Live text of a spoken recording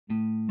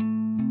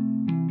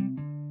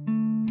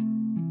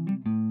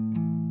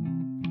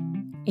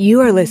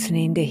You are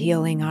listening to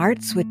Healing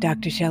Arts with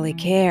Dr. Shelley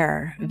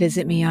Care.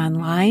 Visit me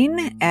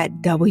online at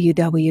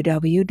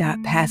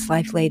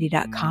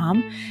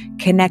www.pastlifelady.com.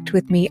 Connect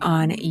with me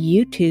on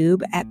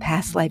YouTube at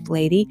Past Life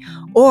Lady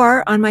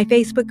or on my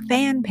Facebook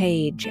fan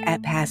page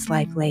at Past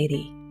Life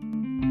Lady.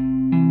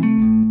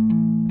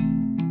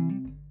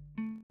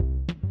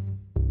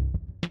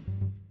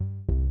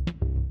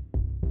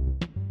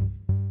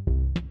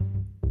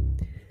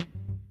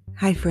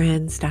 Hi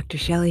friends, Dr.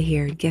 Shelley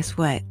here. Guess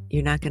what?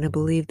 You're not going to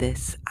believe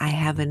this. I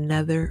have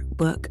another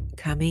book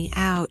coming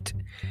out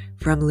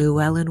from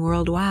Llewellyn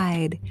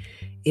Worldwide.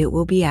 It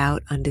will be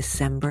out on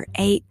December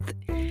 8th,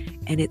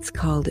 and it's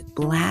called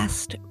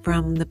Blast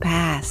from the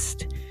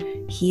Past,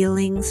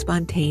 Healing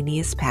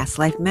Spontaneous Past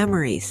Life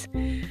Memories.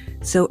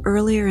 So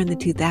earlier in the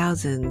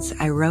 2000s,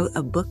 I wrote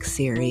a book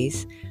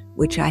series,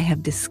 which I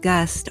have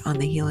discussed on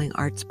the Healing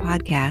Arts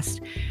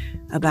podcast,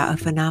 about a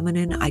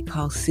phenomenon I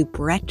call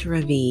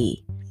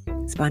superetravie.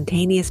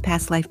 Spontaneous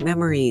past life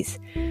memories.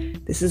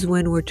 This is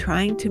when we're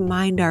trying to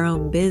mind our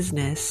own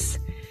business,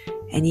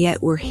 and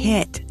yet we're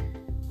hit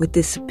with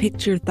this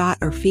picture, thought,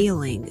 or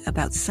feeling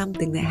about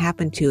something that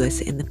happened to us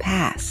in the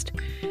past.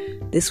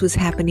 This was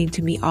happening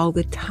to me all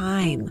the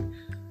time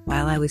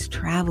while I was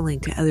traveling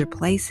to other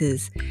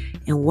places,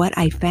 and what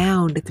I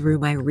found through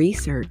my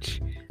research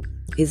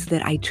is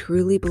that I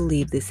truly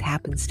believe this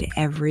happens to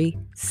every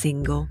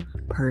single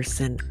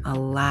person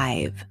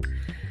alive.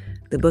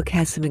 The book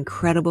has some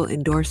incredible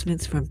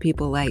endorsements from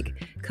people like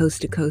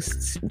Coast to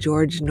Coast's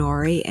George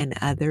Norrie and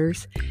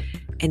others,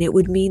 and it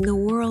would mean the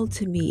world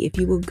to me if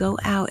you will go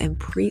out and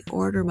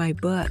pre-order my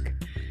book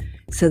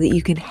so that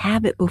you can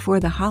have it before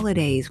the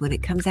holidays when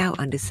it comes out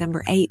on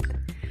December 8th.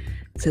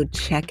 So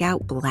check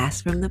out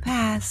Blast from the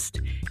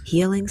Past,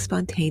 Healing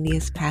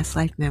Spontaneous Past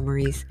Life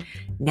Memories,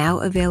 now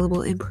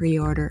available in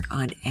pre-order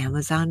on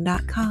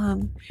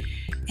Amazon.com.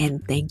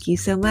 And thank you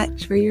so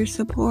much for your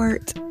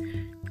support.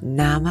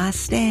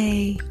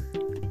 Namaste.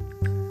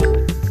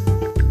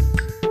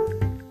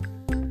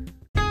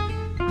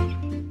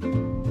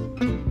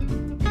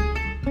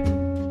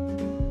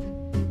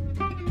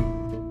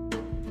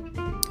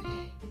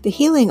 The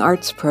Healing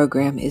Arts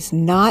program is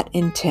not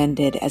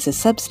intended as a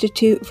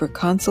substitute for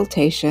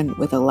consultation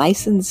with a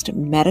licensed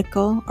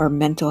medical or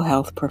mental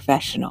health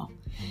professional.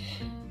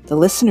 The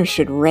listener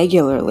should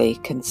regularly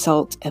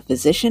consult a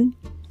physician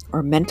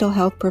or mental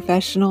health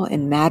professional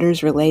in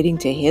matters relating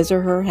to his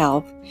or her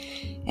health,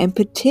 and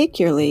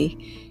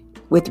particularly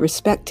with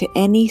respect to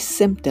any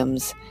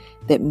symptoms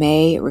that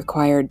may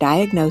require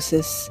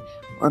diagnosis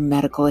or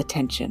medical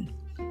attention.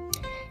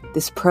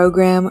 This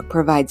program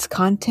provides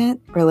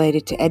content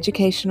related to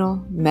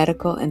educational,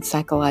 medical, and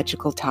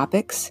psychological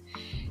topics.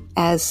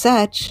 As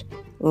such,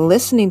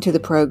 listening to the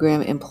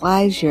program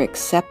implies your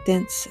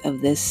acceptance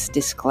of this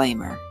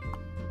disclaimer.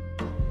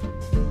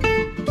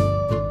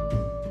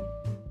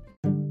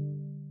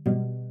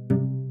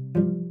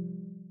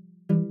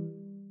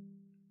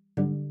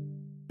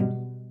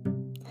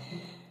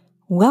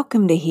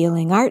 Welcome to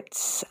Healing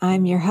Arts.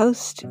 I'm your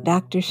host,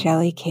 Dr.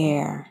 Shelley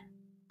Care.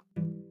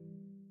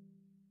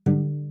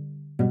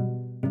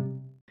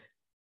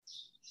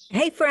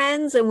 Hey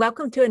friends, and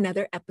welcome to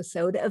another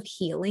episode of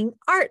Healing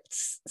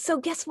Arts. So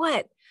guess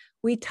what?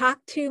 We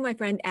talked to my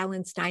friend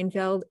Alan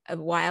Steinfeld a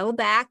while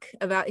back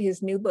about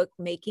his new book,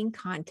 Making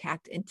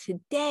Contact. And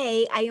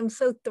today I am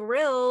so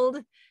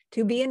thrilled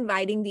to be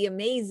inviting the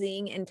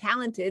amazing and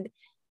talented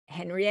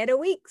Henrietta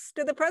Weeks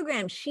to the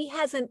program. She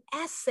has an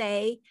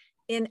essay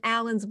in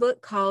Alan's book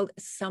called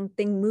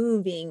Something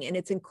Moving, and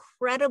it's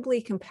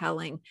incredibly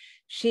compelling.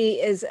 She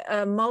is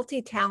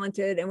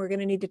multi-talented, and we're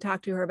going to need to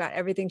talk to her about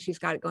everything she's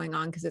got going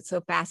on because it's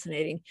so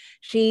fascinating.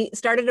 She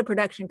started a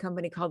production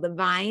company called The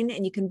Vine,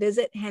 and you can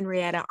visit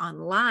Henrietta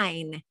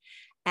online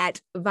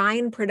at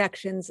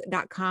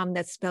vineproductions.com.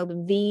 That's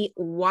spelled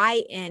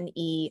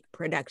VYNE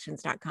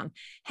productions.com.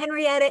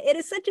 Henrietta, it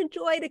is such a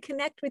joy to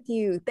connect with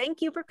you.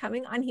 Thank you for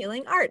coming on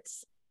Healing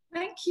Arts.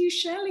 Thank you,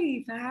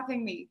 Shelley, for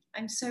having me.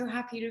 I'm so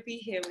happy to be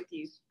here with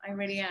you. I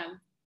really am.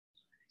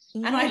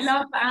 Yes. And I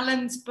love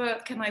Alan's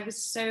book, and I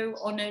was so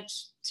honored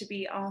to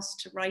be asked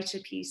to write a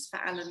piece for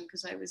Alan,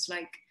 because I was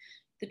like,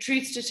 the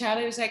truth to tell,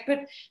 I was like,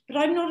 but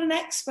I'm not an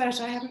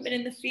expert. I haven't been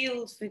in the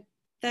field for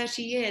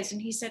 30 years.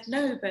 And he said,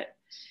 no, but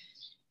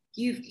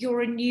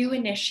you're a new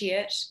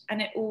initiate,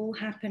 and it all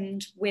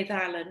happened with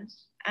Alan,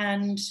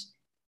 and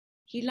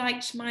he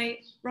liked my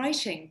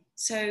writing.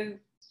 So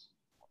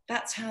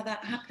that's how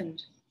that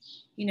happened.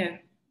 You know,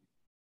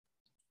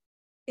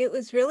 it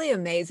was really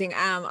amazing.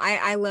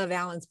 I love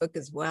Alan's book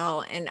as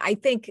well. And I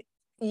think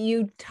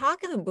you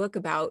talk in the book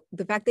about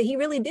the fact that he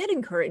really did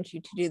encourage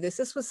you to do this.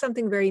 This was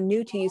something very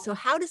new to you. So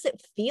how does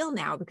it feel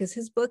now? Because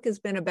his book has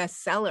been a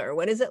bestseller.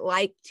 What is it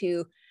like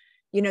to,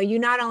 you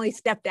not only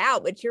stepped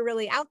out, but you're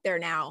really out there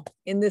now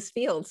in this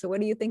field. So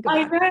what do you think about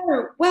it? I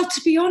know. Well,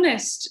 to be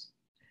honest,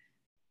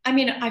 I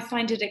mean, I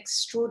find it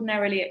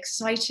extraordinarily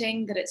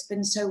exciting that it's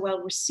been so well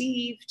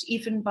received,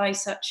 even by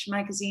such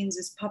magazines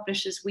as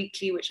Publishers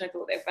Weekly, which I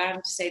thought they were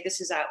bound to say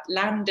this is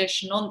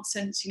outlandish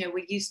nonsense.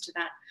 We're used to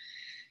that.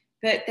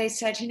 But they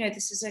said,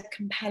 this is a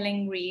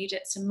compelling read.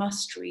 It's a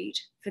must read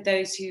for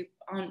those who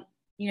aren't,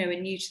 are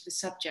new to the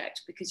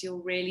subject, because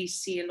you'll really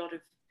see a lot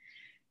of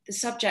the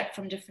subject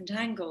from different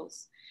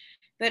angles.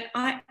 But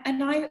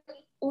I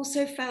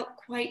also felt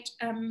quite,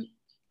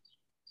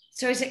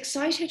 so I was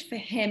excited for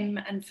him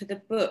and for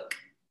the book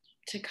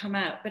to come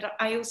out, but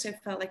I also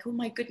felt like, oh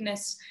my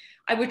goodness,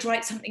 I would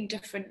write something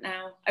different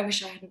now. I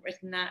wish I hadn't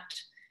written that,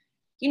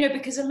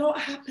 because a lot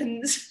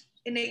happens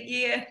in a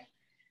year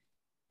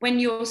when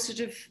you're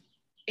sort of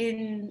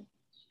in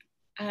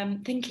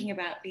thinking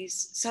about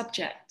these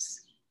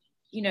subjects,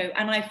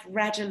 and I've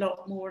read a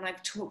lot more and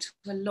I've talked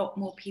to a lot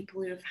more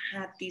people who have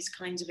had these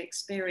kinds of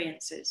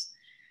experiences.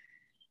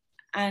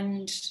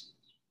 And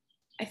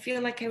I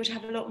feel like I would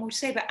have a lot more to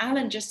say, but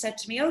Alan just said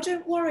to me, oh,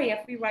 don't worry,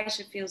 every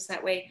writer feels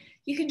that way.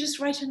 You can just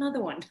write another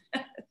one.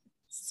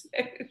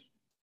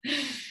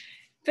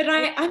 But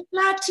I'm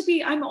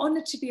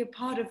honored to be a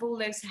part of all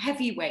those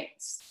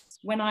heavyweights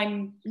when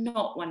I'm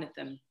not one of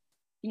them.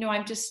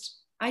 I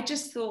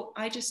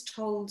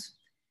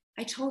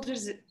told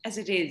it as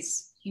it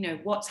is,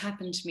 what's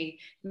happened to me,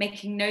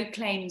 making no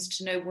claims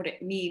to know what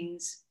it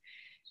means,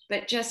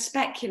 but just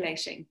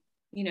speculating,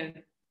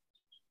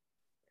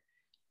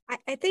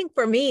 I think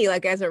for me,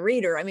 like as a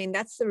reader, I mean,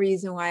 that's the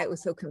reason why it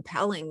was so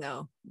compelling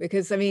though,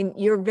 because I mean,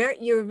 you're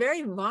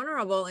very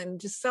vulnerable and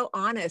just so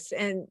honest.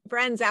 And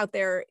friends out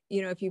there,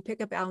 if you pick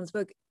up Alan's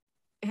book,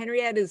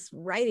 Henrietta's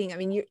writing, I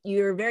mean,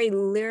 you're very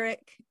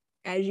lyric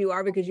as you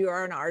are, because you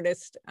are an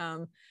artist,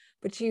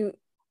 but you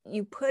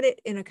put it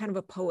in a kind of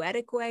a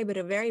poetic way, but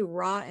a very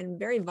raw and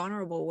very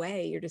vulnerable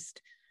way. You're just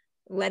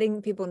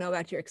letting people know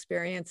about your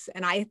experience.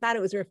 And I thought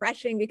it was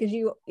refreshing because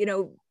you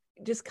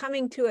just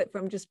coming to it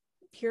from just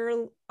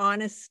pure,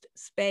 honest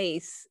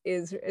space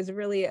is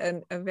really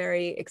a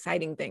very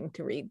exciting thing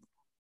to read.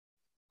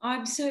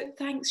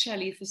 Thanks,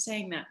 Shelley, for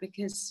saying that,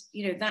 because,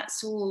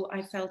 that's all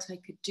I felt I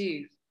could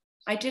do.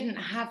 I didn't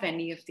have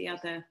any of the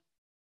other,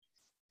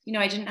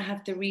 I didn't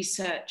have the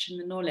research and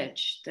the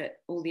knowledge that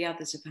all the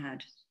others have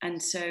had.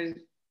 And so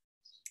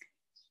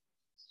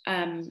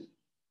I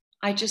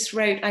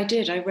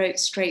wrote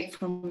straight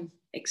from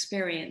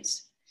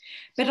experience.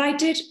 But I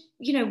did,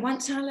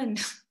 once Alan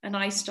and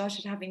I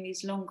started having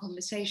these long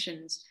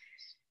conversations,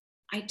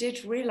 I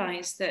did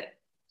realize that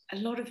a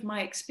lot of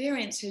my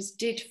experiences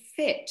did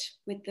fit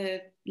with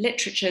the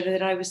literature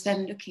that I was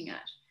then looking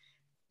at.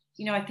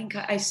 I think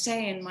I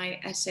say in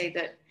my essay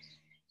that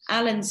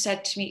Alan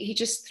said to me, he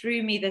just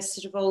threw me this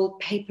sort of old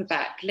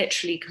paperback,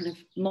 literally kind of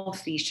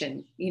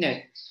moth-eaten,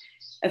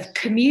 of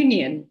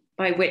Communion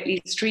by Whitley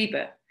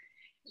Strieber.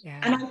 Yeah.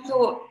 And I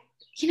thought,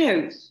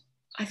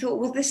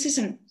 well, this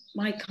isn't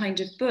my kind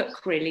of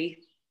book, really.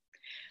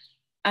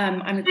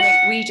 I'm a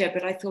great reader,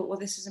 but I thought, well,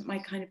 this isn't my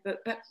kind of book.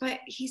 But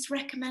he's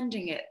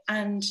recommending it,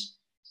 and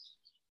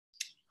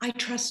I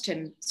trust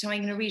him, so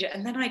I'm going to read it.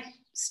 And then I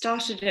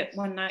started it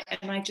one night,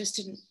 and I just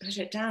didn't put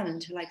it down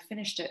until I'd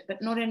finished it.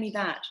 But not only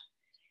that,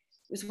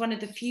 it was one of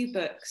the few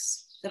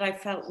books that I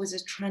felt was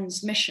a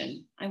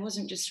transmission. I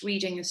wasn't just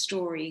reading a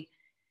story.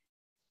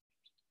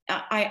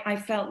 I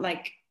felt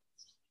like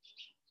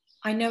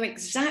I know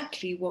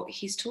exactly what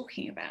he's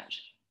talking about.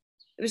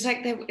 It was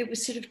like it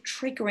was sort of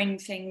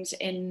triggering things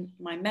in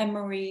my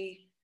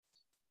memory.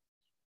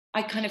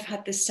 I kind of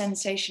had this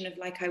sensation of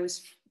like I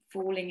was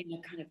falling in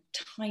a kind of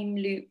time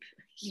loop,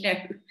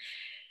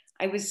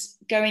 I was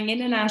going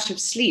in and out of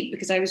sleep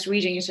because I was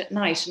reading it at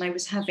night, and I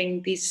was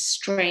having these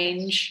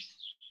strange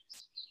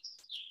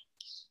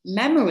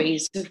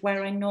memories of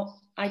where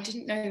I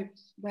didn't know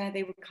where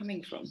they were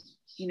coming from,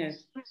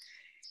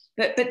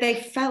 but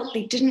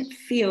they didn't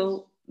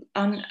feel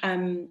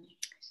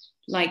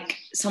like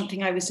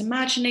something I was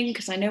imagining,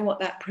 because I know what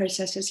that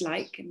process is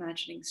like,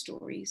 imagining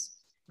stories.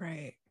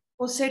 Right.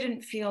 Also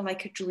didn't feel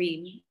like a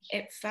dream.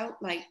 It felt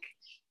like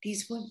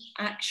these were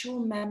actual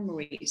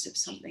memories of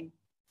something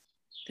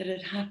that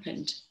had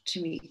happened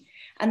to me.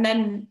 And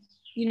then,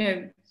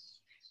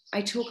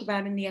 I talk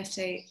about in the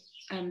essay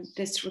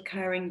this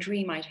recurring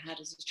dream I'd had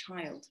as a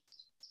child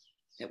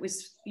that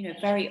was,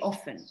 very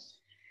often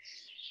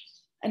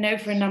and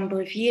over a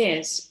number of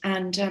years.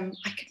 And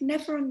I could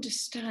never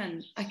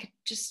understand. I could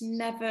just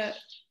never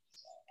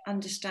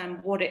understand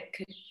what it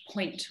could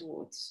point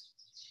towards,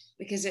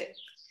 because it,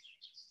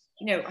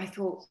 I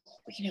thought,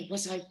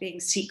 was I being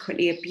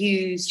secretly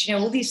abused?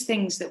 All these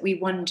things that we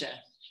wonder.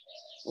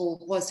 Or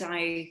was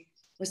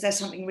there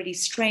something really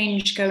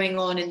strange going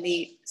on in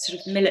the sort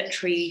of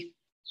military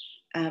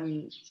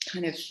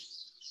kind of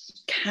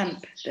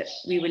camp that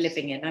we were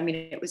living in? I mean,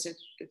 it was a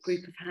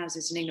group of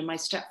houses in England. My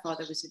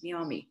stepfather was in the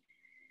army.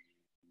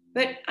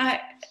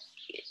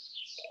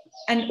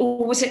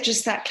 Or was it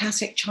just that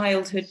classic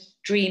childhood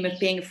dream of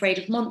being afraid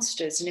of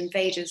monsters and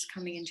invaders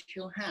coming into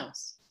your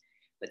house?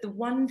 But the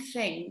one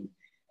thing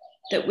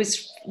that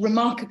was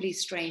remarkably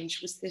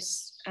strange was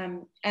this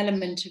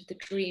element of the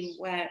dream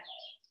where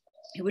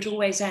it would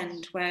always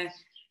end, where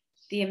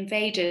the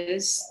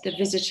invaders, the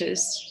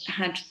visitors,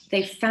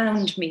 they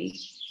found me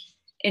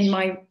in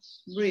my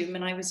room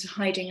and I was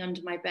hiding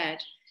under my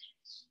bed,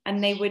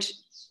 and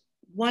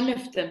one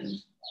of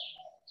them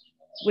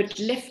would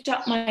lift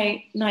up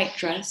my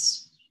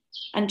nightdress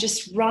and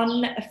just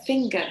run a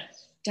finger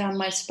down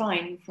my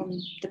spine from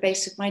the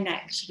base of my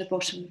neck to the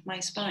bottom of my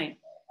spine.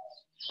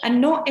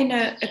 And not in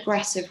an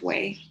aggressive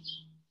way,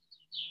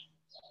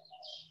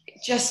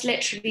 just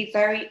literally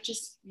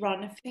just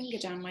run a finger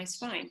down my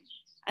spine.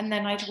 And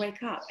then I'd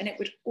wake up, and it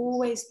would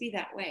always be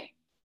that way.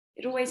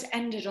 It always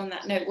ended on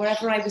that note.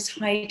 Wherever I was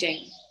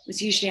hiding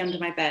was usually under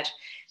my bed,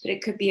 but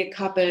it could be a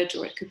cupboard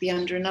or it could be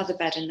under another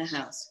bed in the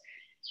house.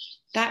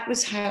 That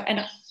was how,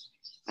 and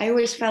I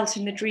always felt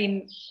in the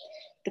dream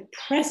the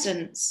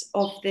presence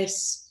of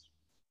this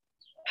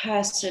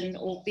person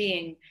or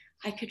being.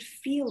 I could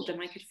feel them.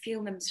 I could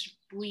feel them sort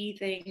of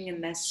breathing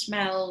and their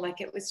smell,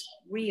 like it was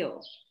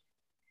real.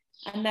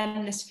 And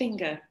then this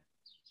finger.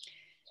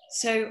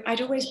 So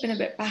I'd always been a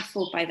bit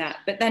baffled by that.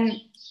 But then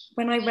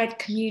when I read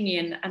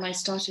Communion and I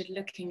started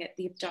looking at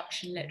the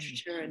abduction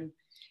literature, and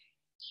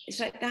it's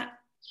like that,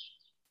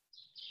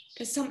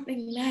 there's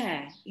something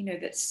there, you know,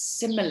 that's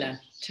similar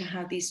to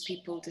how these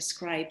people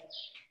describe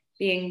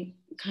being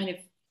kind of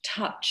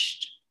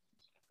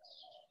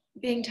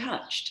being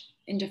touched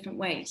in different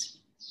ways.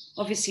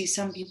 Obviously,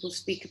 some people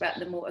speak about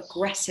the more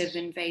aggressive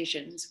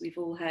invasions. We've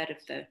all heard of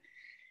the,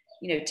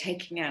 you know,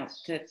 taking out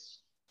the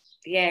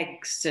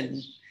eggs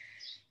and,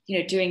 you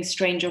know, doing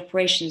strange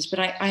operations. But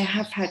I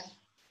have had,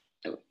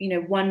 you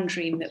know, one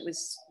dream that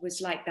was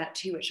like that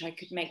too, which I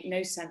could make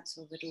no sense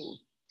of at all.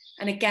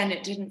 And again,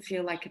 it didn't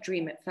feel like a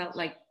dream. It felt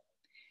like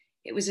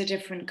it was a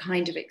different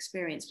kind of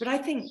experience. But I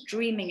think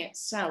dreaming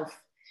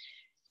itself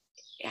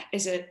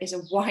is a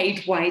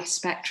wide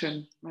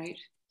spectrum, right?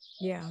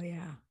 Yeah.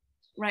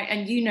 Right,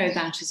 and you know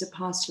that as a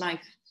past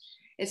life.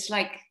 It's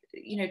like,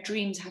 you know,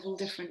 dreams have all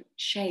different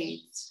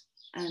shades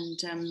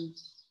and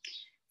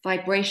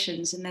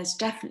vibrations, and there's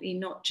definitely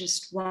not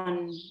just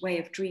one way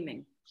of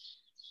dreaming.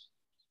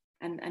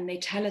 And they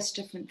tell us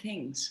different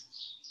things.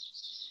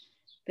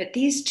 But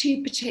these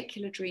two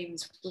particular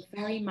dreams were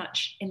very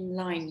much in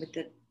line with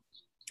the,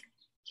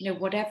 you know,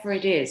 whatever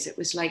it is, it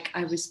was like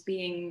I was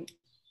being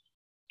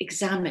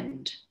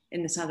examined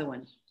in this other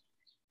one.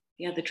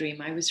 The other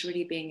dream, I was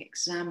really being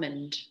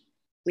examined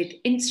with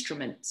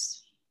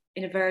instruments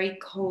in a very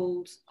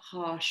cold,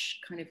 harsh,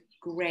 kind of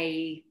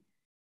grey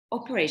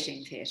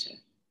operating theatre.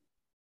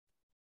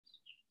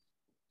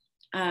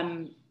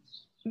 And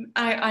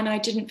I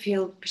didn't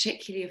feel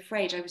particularly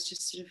afraid. I was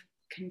just sort of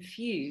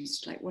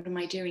confused, like, what am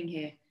I doing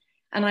here?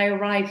 And I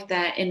arrived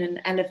there in an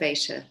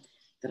elevator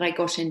that I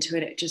got into,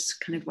 and it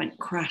just kind of went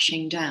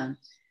crashing down.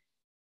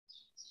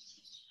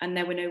 And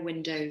there were no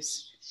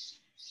windows.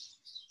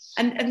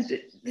 And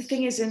the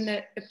thing is, in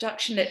the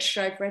abduction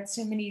literature, I've read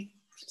so many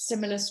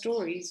similar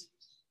stories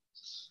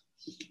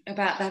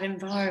about that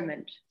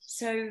environment.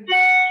 So,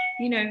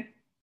 you know,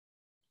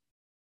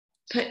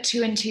 put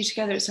two and two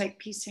together, it's like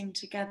piecing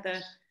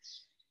together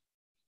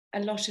a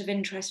lot of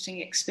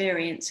interesting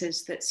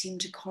experiences that seem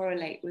to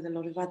correlate with a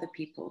lot of other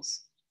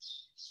people's.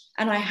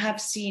 And I have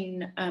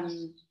seen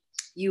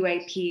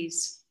UAPs,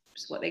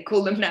 is what they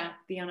call them now,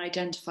 the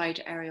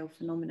unidentified aerial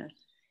phenomena,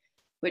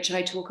 which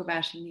I talk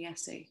about in the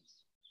essay,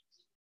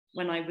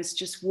 when I was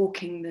just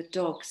walking the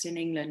dogs in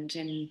England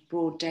in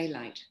broad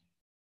daylight,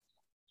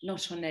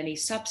 not on any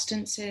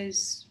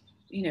substances,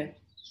 you know,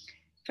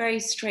 very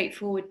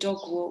straightforward dog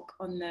walk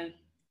on the,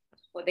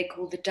 what they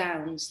call the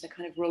downs, the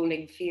kind of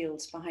rolling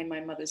fields behind my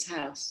mother's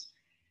house.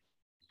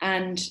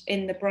 And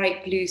in the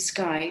bright blue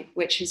sky,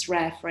 which is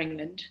rare for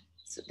England,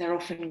 so they're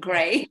often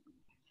grey.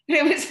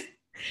 It was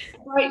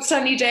a bright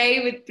sunny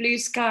day with blue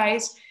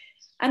skies.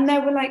 And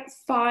there were like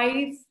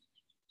 5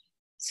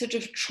 sort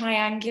of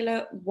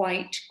triangular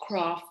white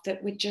craft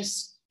that were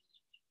just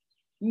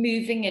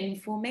moving in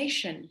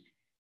formation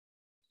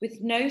with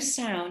no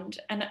sound.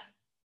 And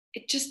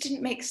it just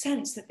didn't make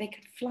sense that they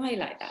could fly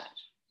like that.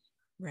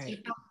 Right. Sort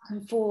of back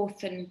and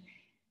forth and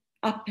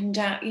up and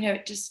down, you know,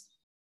 it just,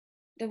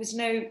 there was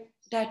no,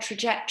 their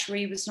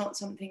trajectory was not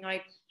something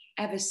I'd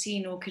ever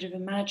seen or could have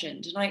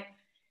imagined. And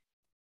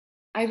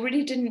I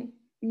really didn't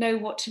know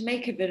what to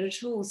make of it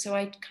at all. So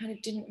I kind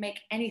of didn't make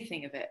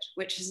anything of it,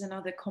 which is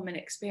another common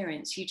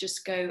experience. You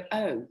just go,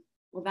 oh,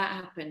 well, that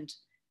happened.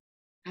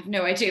 I have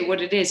no idea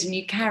what it is. And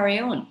you carry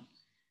on.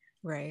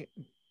 Right.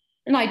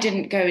 And I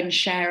didn't go and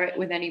share it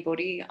with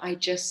anybody. I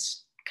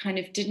just kind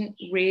of didn't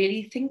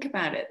really think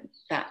about it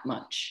that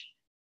much,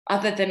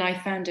 other than I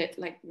found it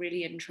like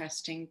really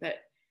interesting. But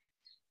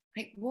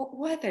like, what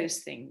were those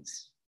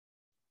things?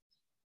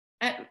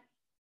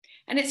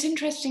 And it's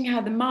interesting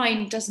how the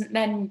mind doesn't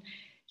then,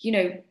 you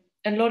know,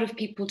 a lot of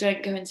people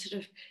don't go and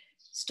sort of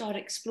start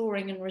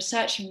exploring and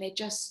researching. They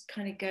just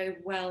kind of go,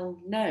 well,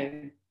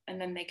 no, and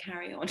then they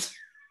carry on.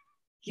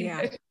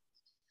 Yeah. know?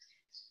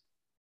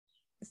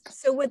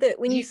 So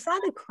when you saw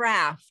the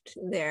craft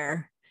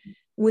there,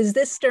 was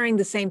this during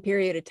the same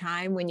period of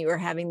time when you were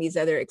having these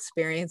other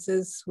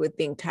experiences with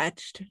being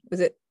touched? Was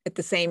it at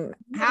the same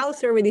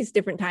house, or were these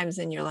different times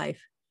in your life?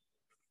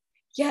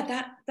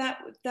 Yeah,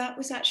 that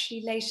was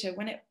actually later,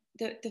 when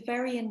the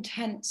very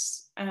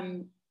intense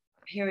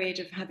period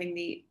of having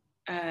the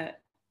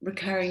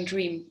recurring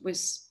dream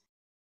was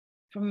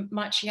from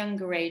much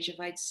younger age of,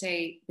 I'd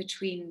say,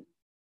 between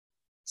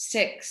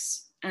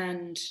 6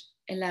 and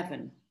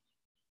 11.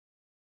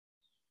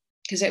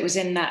 Because it was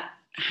in that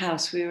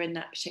house, we were in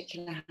that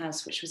particular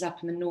house, which was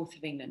up in the north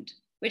of England,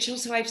 which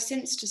also I've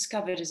since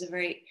discovered as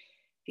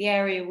the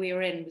area we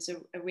were in was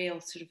a real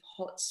sort of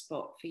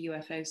hotspot for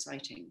UFO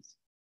sightings.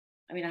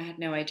 I mean, I had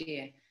no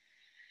idea.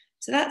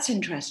 So that's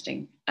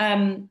interesting.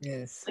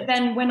 Yes. But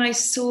then when I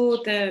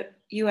saw the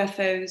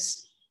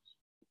UFOs,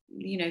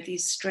 you know,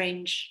 these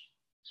strange,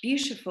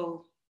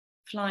 beautiful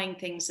flying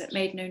things that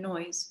made no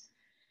noise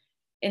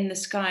in the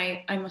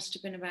sky, I must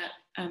have been about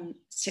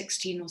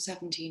 16 or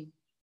 17.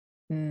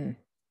 Mm.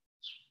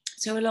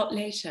 So a lot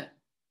later.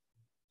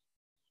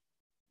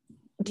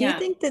 Do you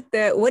think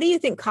that what do you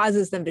think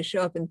causes them to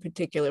show up in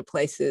particular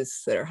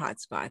places that are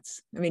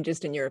hotspots? I mean,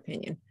 just in your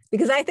opinion,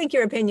 because I think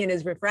your opinion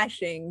is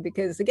refreshing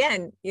because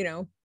again, you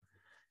know,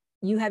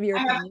 you have your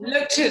opinion. I haven't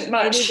looked at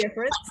much.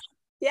 Difference.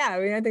 Yeah, I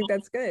mean, I think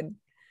that's good.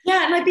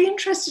 Yeah, and I'd be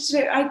interested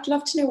to know, I'd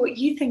love to know what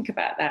you think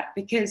about that,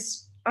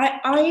 because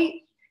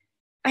I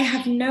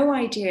have no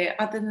idea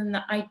other than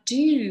that I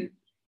do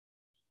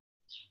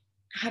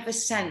have a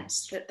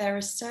sense that there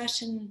are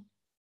certain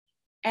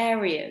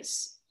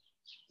areas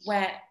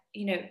where,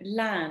 you know,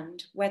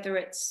 land, whether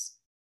it's,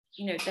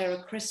 you know, there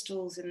are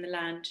crystals in the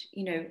land,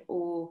 you know,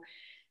 or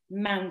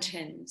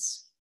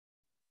mountains,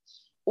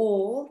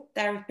 or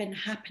there have been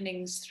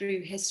happenings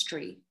through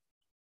history,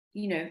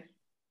 you know,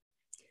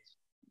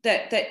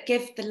 that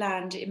give the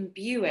land,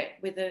 imbue it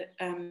with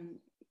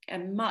a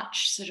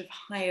much sort of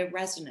higher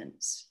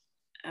resonance,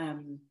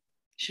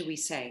 shall we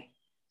say,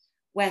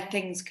 where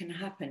things can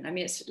happen. I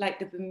mean, it's like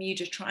the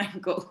Bermuda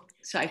Triangle,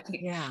 so I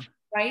think, yeah,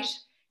 right?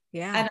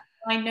 Yeah. And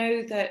I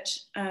know that,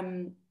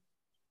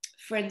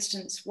 for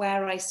instance,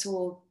 where I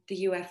saw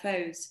the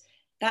UFOs,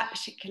 that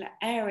particular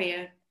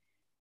area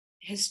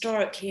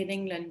historically in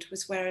England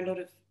was where a lot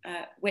of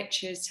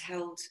witches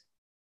held,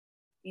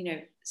 you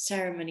know,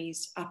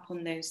 ceremonies up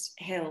on those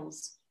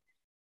hills.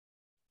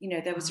 You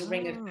know, there was a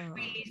ring of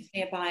trees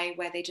nearby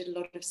where they did a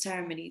lot of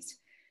ceremonies.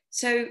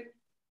 So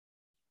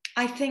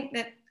I think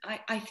that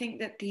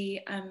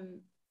the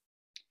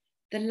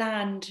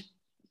land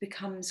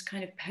becomes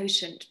kind of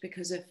potent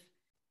because of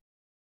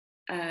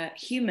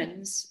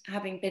humans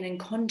having been in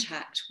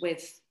contact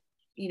with,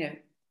 you know,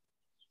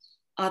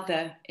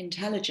 other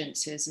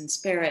intelligences and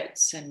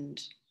spirits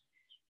and,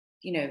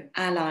 you know,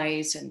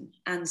 allies and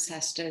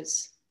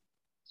ancestors.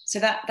 So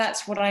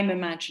that's what I'm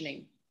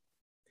imagining.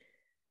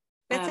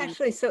 That's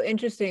actually so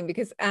interesting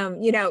because,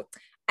 you know,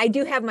 I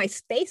do have my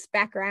space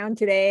background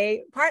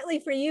today, partly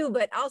for you,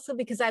 but also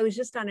because I was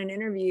just on an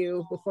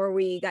interview before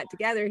we got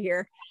together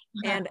here.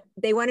 And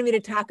they wanted me to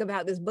talk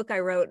about this book I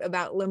wrote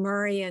about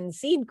Lemurian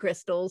seed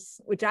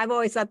crystals, which I've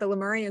always thought the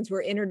Lemurians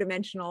were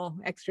interdimensional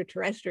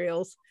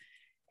extraterrestrials.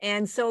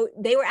 And so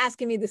they were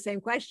asking me the same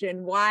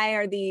question. Why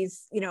are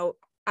these, you know,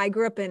 I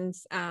grew up in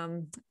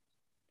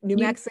New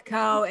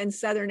Mexico and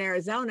Southern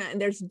Arizona, and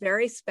there's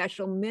very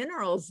special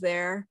minerals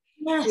there.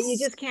 Yes. That you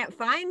just can't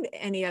find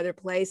any other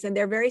place. And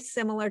they're very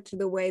similar to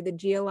the way the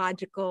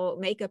geological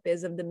makeup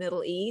is of the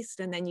Middle East.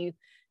 And then you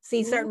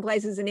see certain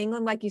places in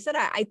England, like you said,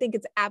 I think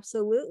it's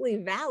absolutely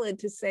valid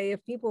to say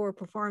if people were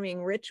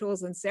performing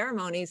rituals and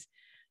ceremonies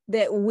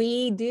that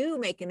we do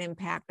make an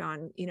impact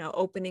on, you know,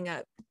 opening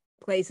up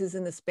places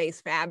in the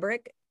space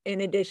fabric,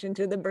 in addition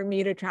to the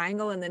Bermuda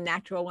Triangle and the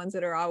natural ones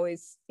that are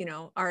always, you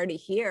know, already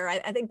here.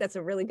 I think that's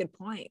a really good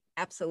point.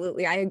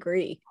 Absolutely. I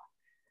agree.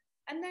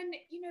 And then,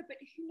 you know, but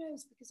who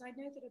knows, because I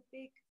know that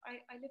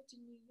I lived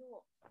in New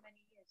York for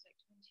many years, like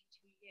 22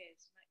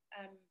 years.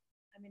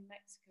 I'm in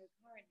Mexico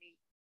currently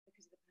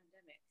because of the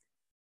pandemic.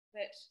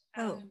 But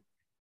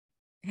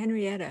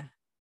Henrietta,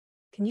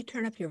 can you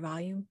turn up your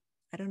volume?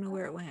 I don't know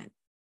where it went.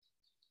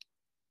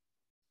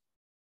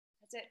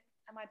 That's it.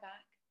 Am I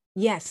back?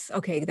 Yes.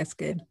 Okay, that's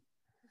good.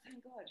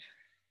 Thank God.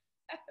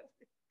 That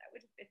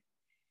would have been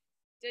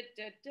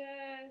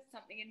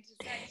something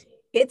intersecting.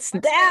 It's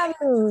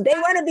them. They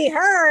want to be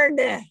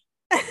heard. Well,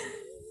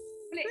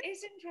 it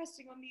is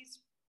interesting on these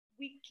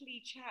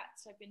weekly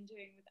chats I've been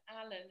doing with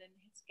Alan and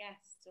his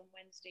guests on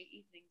Wednesday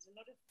evenings. A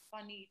lot of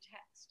funny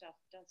tech stuff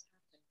does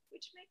happen,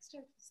 which makes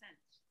total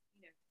sense,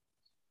 you know.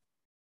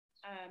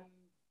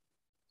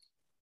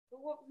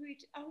 But what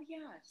would,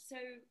 so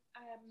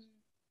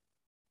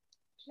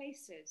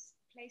places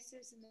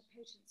and the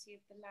potency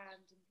of the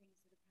land and things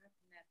that have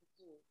happened there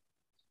before.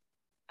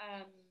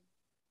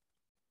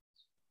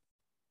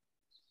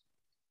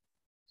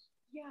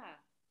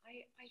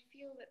 I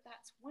feel that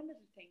that's one of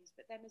the things,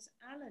 but then as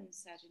Alan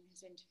said in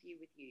his interview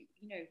with you,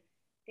 you know,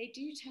 they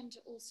do tend to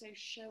also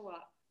show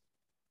up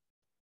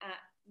at,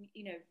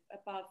 you know,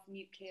 above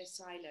nuclear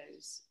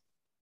silos.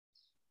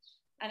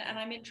 And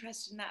I'm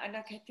interested in that.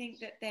 I think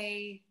that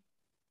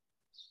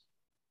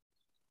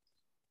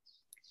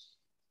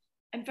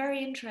I'm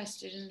very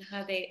interested in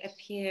how they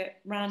appear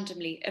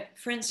randomly.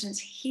 For instance,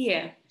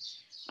 here,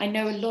 I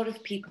know a lot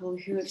of people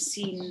who have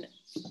seen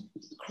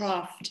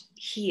craft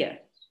here.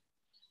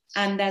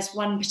 And there's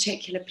one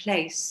particular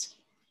place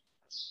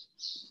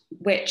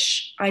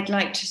which I'd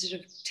like to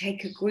sort of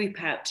take a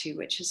group out to,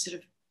 which is sort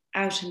of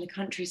out in the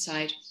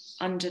countryside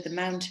under the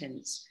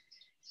mountains.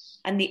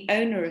 And the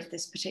owner of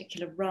this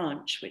particular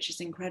ranch, which is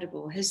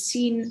incredible, has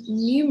seen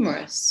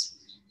numerous,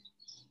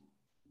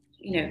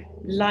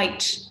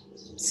 light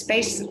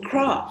space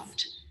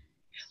craft,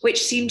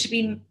 which seem to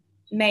be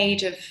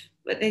made of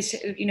what they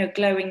say,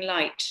 glowing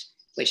light,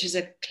 which is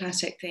a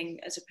classic thing,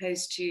 as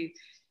opposed to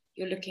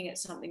you're looking at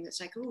something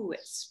that's like, oh,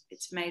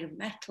 it's made of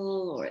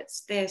metal, or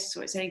it's this,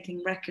 or it's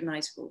anything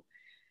recognizable.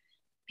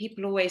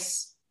 People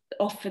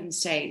often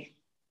say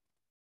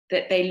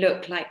that they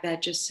look like they're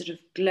just sort of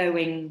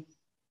glowing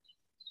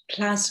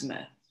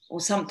plasma or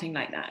something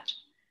like that,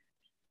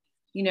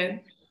 Yeah.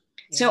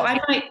 So I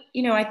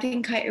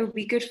think it would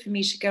be good for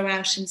me to go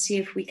out and see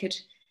if we could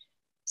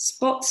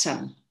spot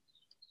some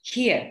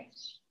here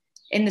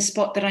in the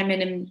spot that I'm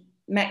in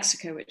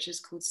Mexico, which is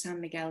called San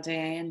Miguel de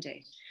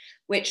Allende,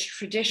 which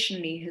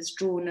traditionally has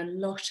drawn a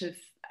lot of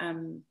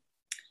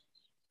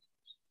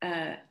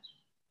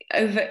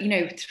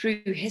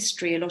through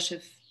history, a lot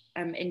of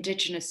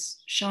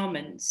indigenous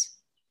shamans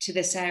to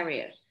this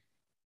area.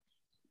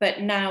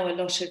 But now a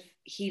lot of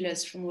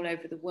healers from all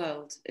over the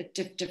world,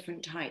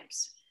 different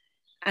types,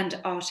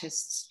 and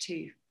artists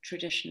too,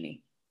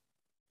 traditionally.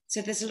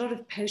 So there's a lot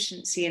of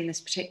potency in this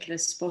particular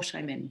spot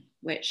I'm in,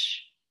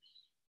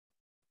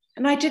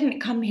 and I didn't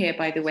come here,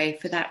 by the way,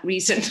 for that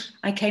reason.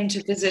 I came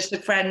to visit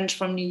a friend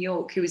from New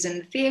York who was in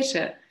the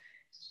theatre,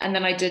 and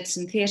then I did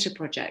some theatre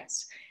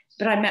projects.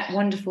 But I met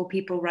wonderful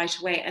people right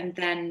away, and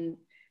then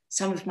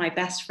some of my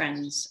best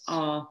friends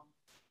are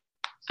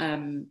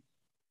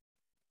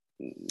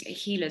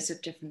healers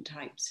of different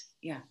types.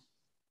 Yeah.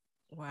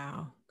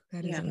 Wow,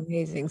 that is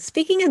amazing.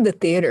 Speaking of the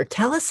theater,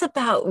 tell us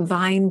about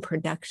Vine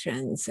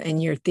Productions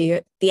and your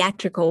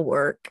theatrical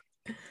work.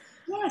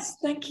 Yes,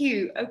 thank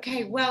you.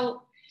 Okay,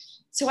 well,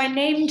 so I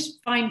named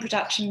Vine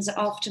Productions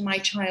after my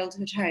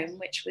childhood home,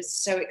 which was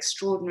so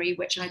extraordinary,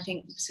 which I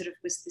think sort of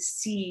was the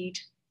seed,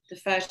 the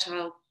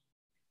fertile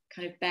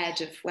kind of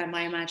bed of where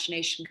my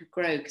imagination could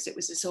grow, because it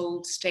was this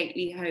old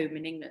stately home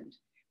in England.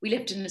 We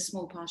lived in a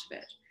small part of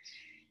it,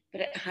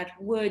 but it had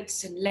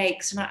woods and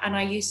lakes, and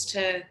I used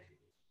to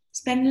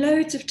spend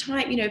loads of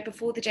time,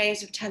 before the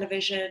days of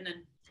television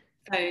and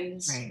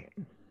phones. Right.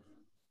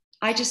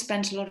 I just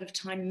spent a lot of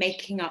time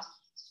making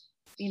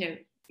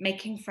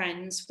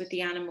friends with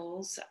the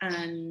animals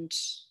and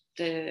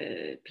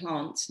the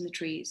plants and the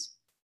trees.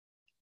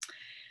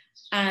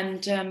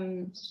 And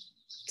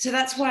so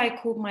that's why I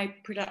called my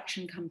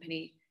production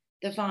company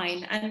The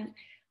Vine. And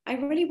I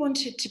really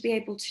wanted to be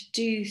able to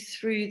do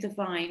through The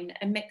Vine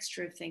a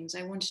mixture of things.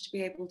 I wanted to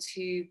be able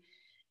to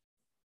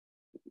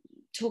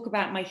talk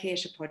about my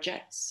theatre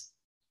projects.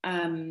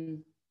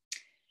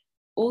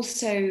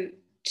 Also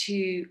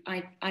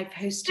I've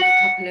hosted a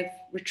couple of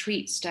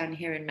retreats down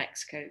here in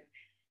Mexico.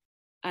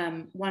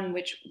 One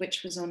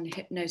which was on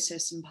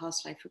hypnosis and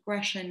past life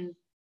regression.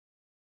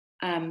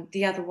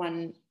 The other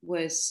one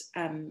was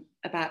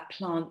about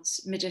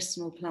plants,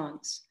 medicinal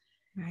plants.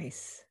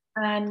 Nice.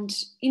 And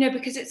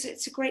because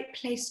it's a great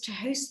place to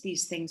host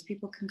these things.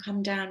 People can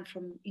come down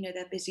from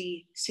their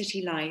busy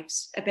city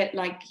lives, a bit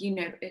like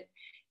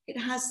it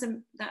has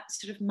that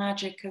sort of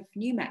magic of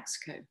New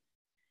Mexico.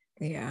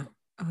 Yeah.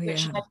 Oh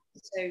which yeah. I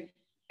also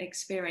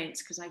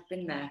experienced because I've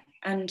been there,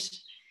 and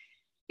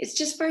it's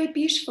just very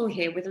beautiful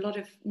here with a lot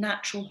of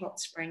natural hot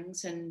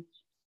springs. And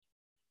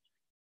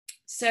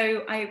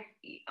so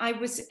I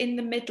was in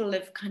the middle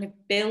of kind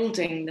of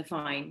building the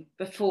Vine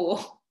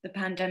before the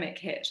pandemic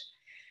hit,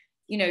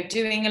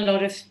 doing a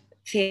lot of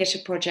theatre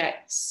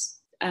projects,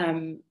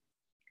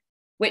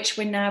 which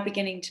we're now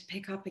beginning to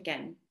pick up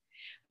again.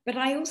 But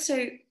I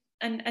also,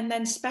 and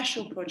then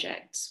special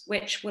projects,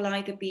 which will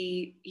either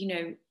be,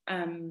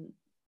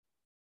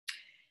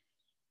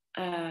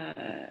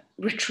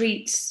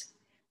 retreats,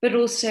 but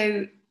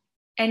also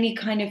any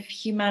kind of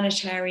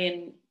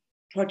humanitarian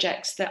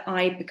projects that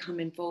I become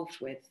involved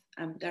with.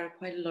 There are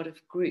quite a lot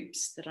of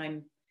groups that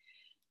I'm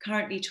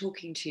currently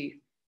talking to,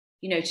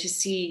 to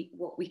see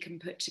what we can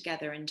put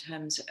together in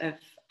terms of,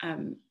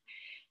 I'm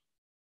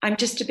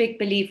just a big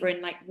believer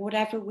in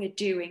whatever we're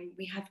doing,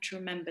 we have to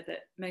remember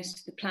that most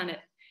of the planet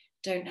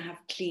don't have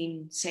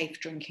clean, safe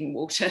drinking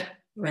water.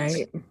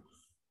 Right.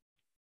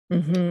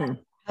 Mm-hmm.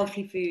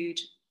 Healthy food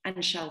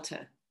and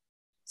shelter.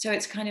 So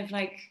it's kind of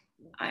like,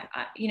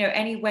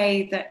 any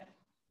way that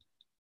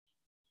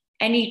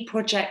any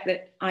project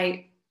that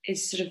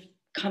is sort of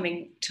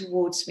coming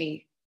towards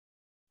me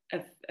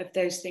of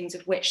those things,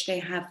 of which they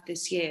have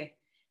this year,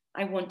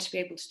 I want to be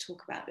able to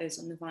talk about those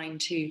on the Vine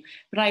too.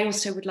 But I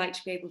also would like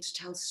to be able to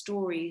tell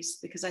stories,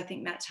 because I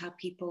think that's how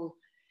people,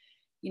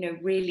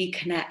 really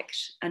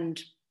connect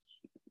and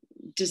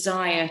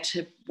desire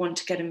to want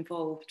to get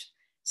involved.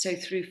 So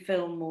through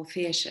film or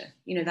theatre,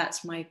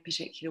 that's my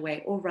particular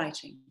way, or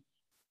writing.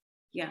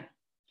 Yeah.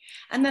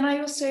 And then I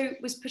also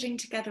was putting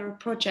together a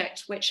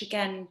project, which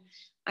again,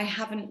 I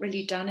haven't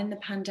really done in the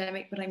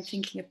pandemic, but I'm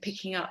thinking of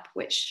picking up,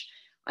 which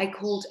I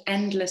called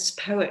Endless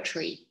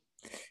Poetry.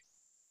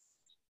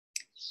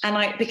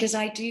 And because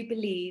I do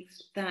believe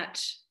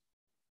that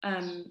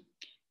the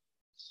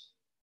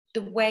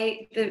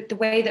way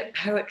that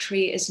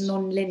poetry is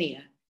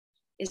non-linear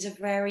is a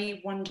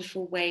very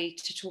wonderful way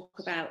to talk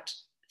about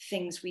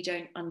things we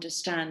don't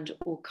understand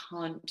or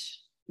can't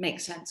make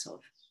sense of.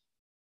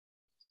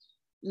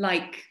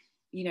 Like,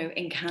 you know,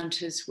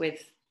 encounters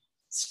with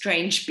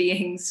strange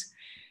beings,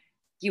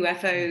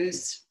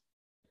 UFOs,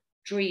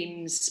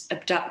 dreams,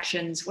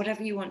 abductions,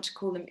 whatever you want to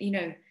call them. You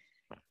know,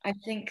 I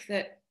think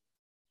that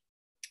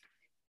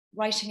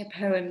writing a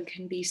poem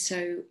can be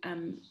so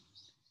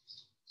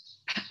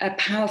a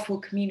powerful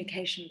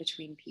communication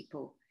between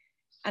people.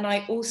 And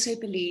I also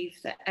believe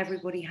that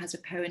everybody has a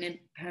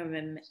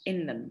poem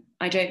in them.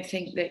 I don't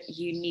think that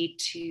you need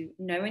to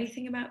know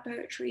anything about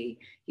poetry.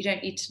 You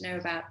don't need to know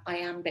about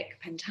iambic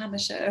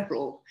pentameter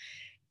or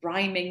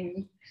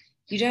rhyming.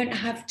 You don't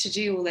have to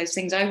do all those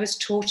things. I was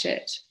taught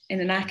it in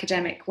an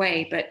academic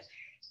way, but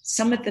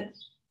some of the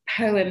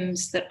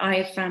poems that I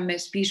have found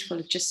most beautiful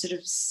have just sort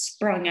of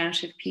sprung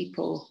out of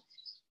people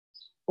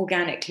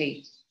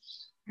organically,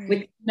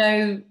 with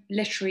no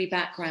literary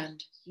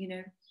background, you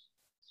know.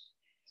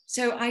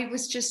 So I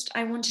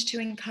wanted to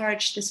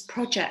encourage this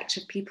project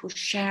of people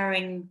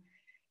sharing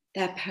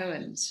their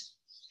poems.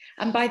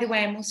 And by the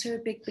way, I'm also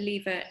a big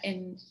believer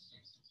in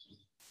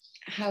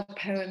how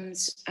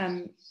poems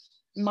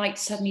might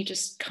suddenly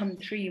just come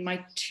through you.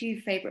 My two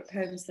favorite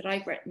poems that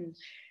I've written,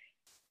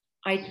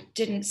 I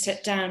didn't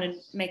sit down and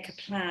make a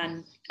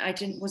plan.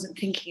 Wasn't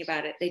thinking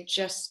about it. They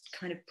just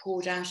kind of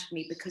poured out of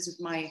me because of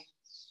my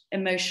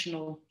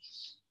emotional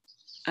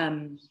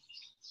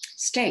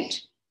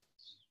state.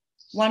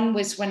 One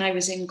was when I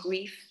was in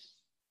grief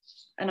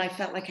and I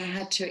felt like I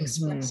had to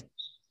express it,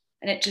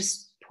 and it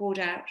just poured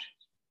out,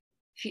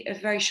 a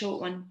very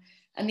short one.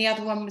 And the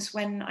other one was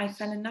when I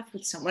fell in love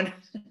with someone.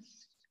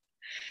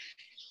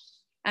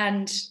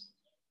 And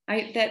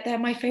they're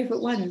my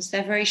favorite ones.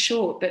 They're very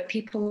short, but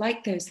people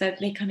like those.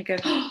 They kind of go,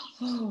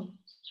 oh.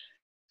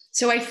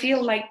 So I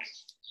feel like,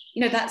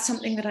 you know, that's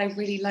something that I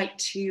really like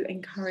to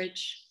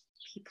encourage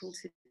people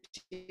to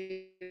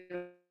do.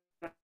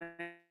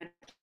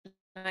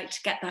 I like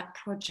to get that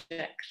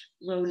project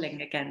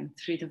rolling again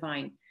through the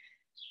Vine.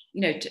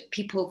 You know,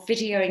 people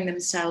videoing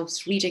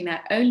themselves reading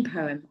their own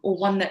poem or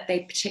one that they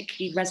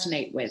particularly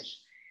resonate with,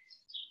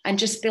 and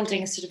just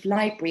building a sort of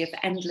library of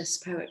endless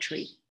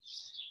poetry.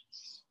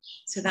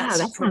 So that's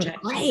a project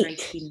I'm very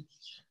keen.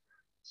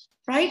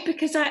 Right?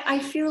 Because I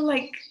feel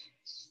like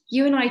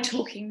you and I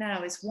talking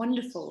now is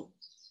wonderful.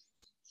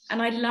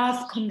 And I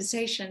love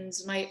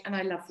conversations, and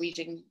I love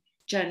reading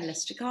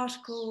journalistic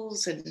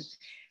articles,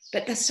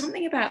 but there's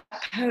something about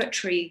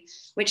poetry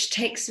which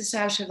takes us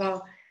out of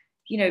our,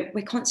 you know,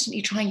 we're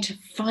constantly trying to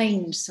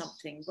find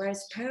something,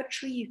 whereas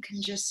poetry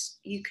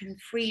you can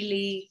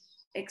freely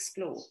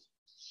explore.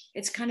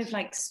 It's kind of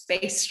like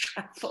space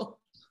travel,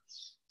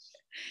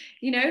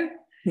 you know?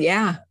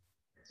 Yeah.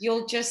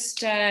 You'll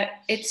just,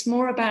 it's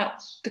more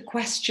about the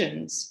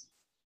questions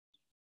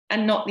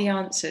and not the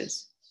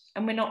answers.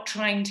 And we're not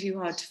trying too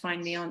hard to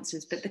find the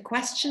answers, but the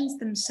questions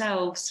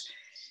themselves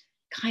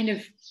kind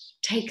of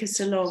take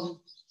us along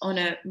on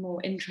a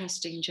more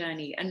interesting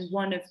journey, and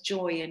one of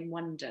joy and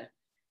wonder,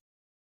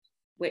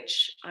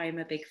 which I'm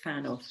a big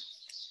fan of.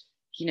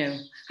 You know,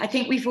 I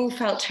think we've all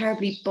felt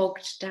terribly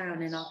bogged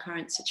down in our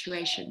current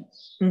situation.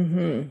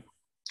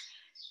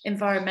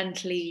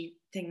 Environmentally,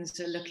 things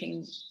are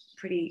looking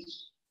pretty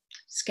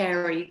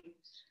scary.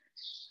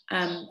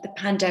 The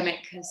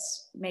pandemic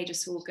has made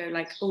us all go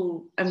like,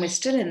 oh, and we're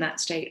still in that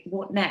state.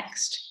 What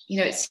next?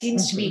 You know, it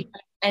seems to be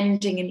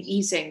ending and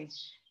easing,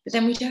 but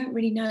then we don't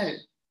really know,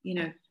 you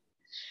know.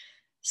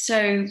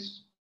 So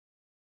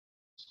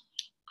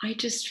I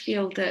just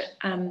feel that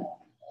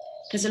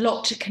there's a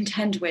lot to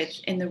contend with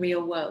in the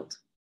real world.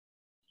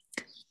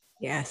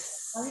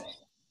 Yes. Right?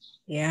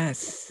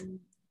 Yes.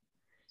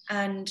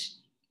 And,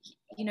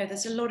 you know,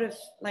 there's a lot of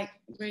like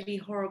really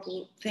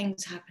horrible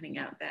things happening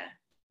out there.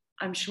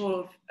 I'm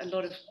sure of a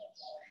lot of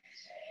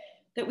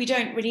that we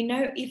don't really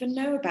even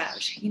know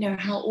about, you know,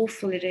 how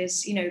awful it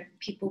is, you know,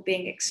 people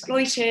being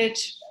exploited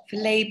for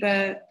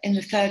labor in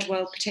the third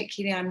world,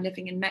 particularly. I'm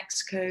living in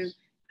Mexico.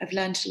 I've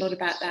learned a lot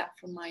about that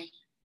from my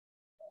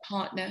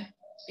partner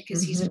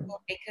because he's a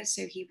filmmaker,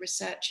 so he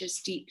researches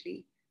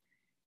deeply.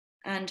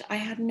 And I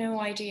had no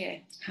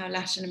idea how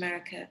Latin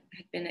America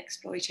had been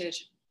exploited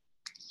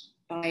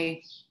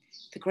by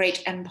the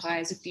great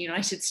empires of the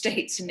United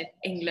States and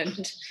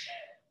England,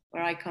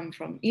 where I come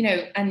from, you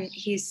know, and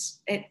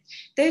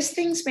those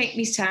things make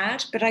me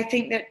sad, but I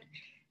think that,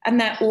 and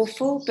they're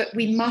awful, but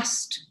we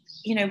must,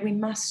 you know, we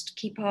must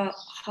keep our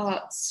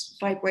hearts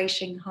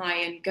vibrating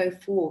high and go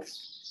forth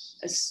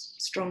as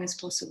strong as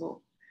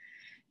possible,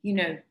 you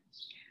know.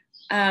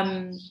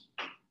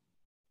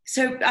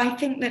 So I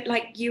think that,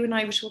 like you and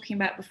I were talking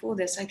about before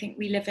this, I think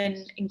we live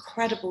in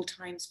incredible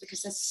times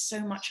because there's so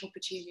much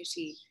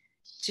opportunity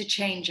to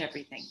change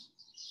everything.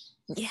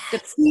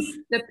 Yes.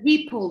 The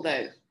people,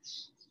 though,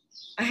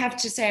 I have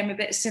to say I'm a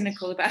bit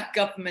cynical about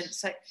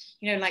governments. Like,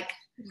 you know, like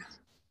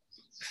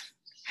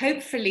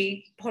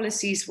hopefully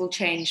policies will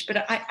change,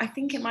 but I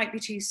think it might be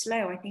too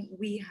slow. I think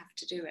we have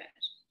to do it.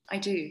 I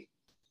do.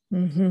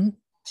 Mm-hmm.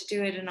 To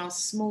do it in our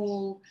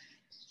small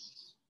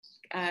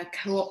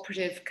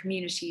cooperative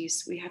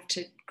communities. We have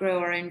to grow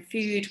our own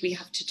food. We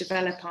have to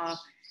develop our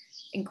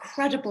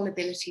incredible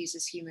abilities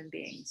as human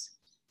beings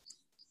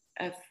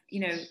of,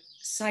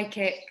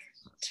 psychic,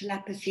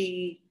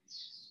 telepathy,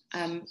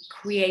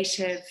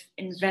 creative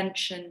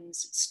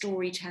inventions,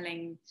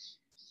 storytelling.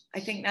 I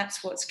think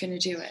that's what's going to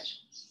do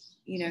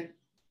it.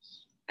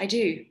 I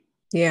do.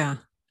 Yeah,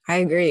 I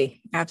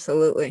agree.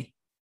 Absolutely.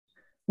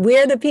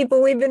 We're the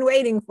people we've been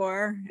waiting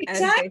for.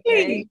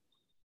 Exactly.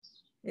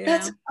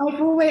 That's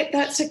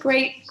a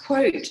great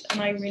quote,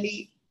 and I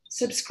really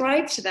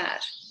subscribe to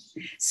that.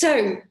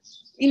 So,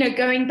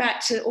 going back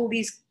to all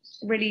these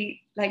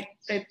really like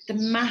the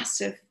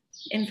massive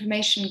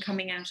information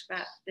coming out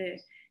about the,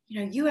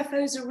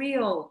 UFOs are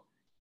real,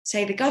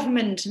 say the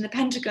government and the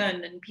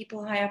Pentagon and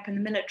people high up in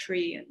the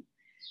military, and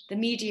the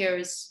media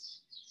is,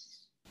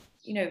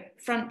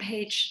 front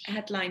page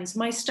headlines.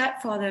 My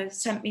stepfather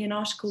sent me an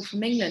article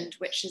from England,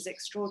 which is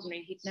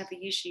extraordinary. He'd never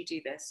usually do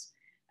this,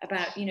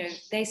 about,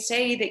 they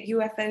say that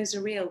UFOs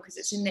are real because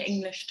it's in the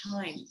English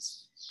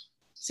Times.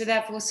 So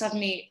therefore,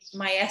 suddenly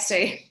my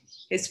essay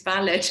is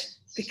valid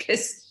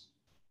because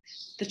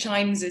the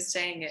Times is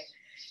saying it,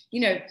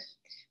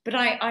 but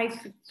I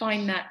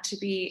find that to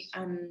be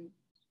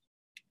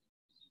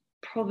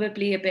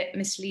probably a bit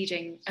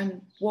misleading.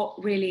 And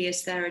what really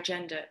is their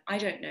agenda? I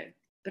don't know.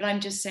 But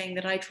I'm just saying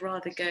that I'd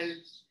rather go.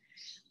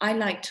 I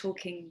like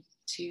talking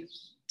to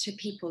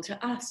people,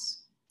 to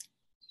us,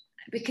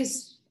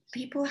 because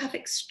people have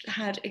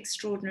had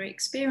extraordinary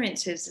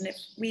experiences. And if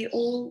we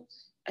all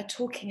are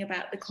talking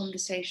about the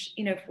conversation,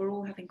 if we're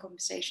all having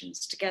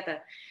conversations together,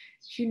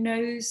 who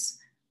knows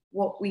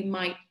what we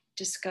might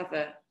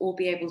discover or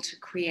be able to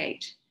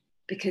create?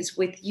 Because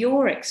with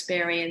your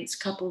experience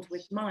coupled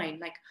with mine,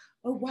 like,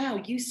 oh,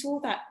 wow, you saw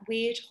that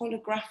weird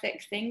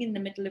holographic thing in the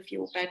middle of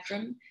your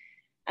bedroom.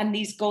 And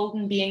these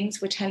golden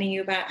beings were telling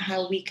you about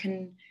how we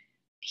can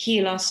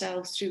heal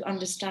ourselves through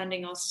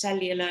understanding our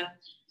cellular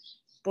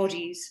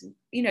bodies.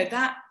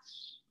 That,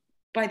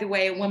 by the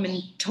way, a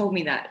woman told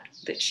me that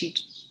she'd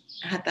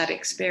had that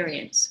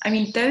experience. I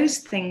mean, those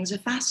things are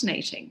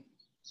fascinating.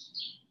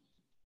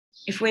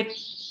 If we're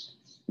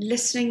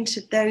listening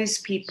to those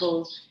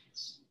people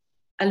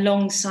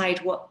alongside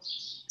what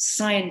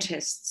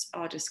scientists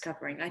are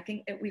discovering, I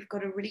think that we've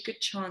got a really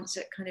good chance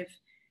at kind of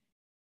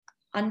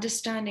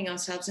understanding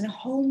ourselves in a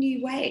whole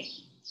new way.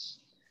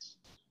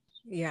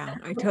 Yeah,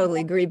 I totally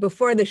agree.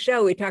 Before the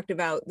show, we talked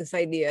about this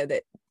idea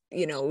that,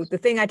 the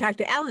thing I talked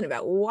to Alan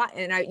about,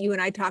 you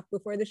and I talked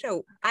before the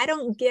show. I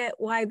don't get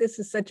why this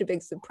is such a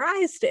big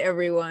surprise to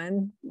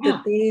everyone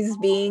that these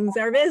beings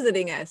are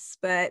visiting us,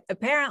 but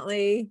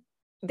apparently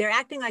they're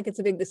acting like it's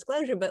a big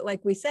disclosure. But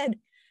like we said,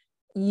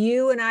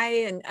 you and I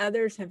and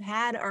others have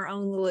had our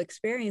own little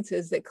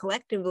experiences that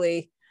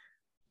collectively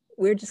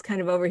we're just kind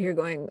of over here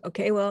going,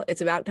 okay, well,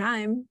 it's about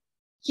time.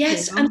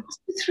 Yes, and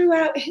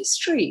throughout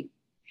history.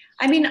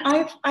 I mean,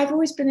 I've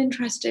always been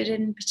interested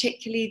in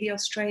particularly the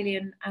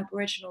Australian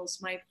Aboriginals.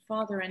 My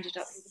father ended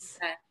up living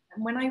there.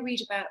 And when I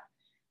read about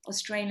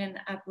Australian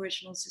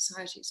Aboriginal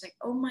society, it's like,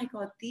 oh my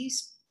God,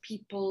 these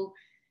people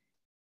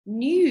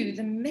knew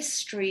the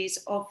mysteries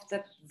of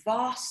the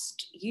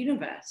vast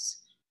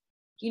universe.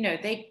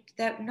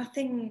 They're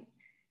nothing,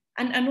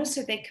 and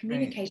also they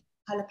communicated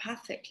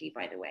telepathically,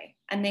 by the way,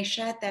 and they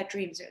shared their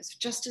dreams. It was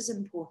just as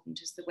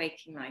important as the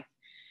waking life.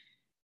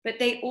 But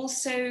they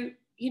also,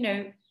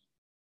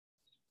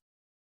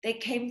 they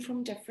came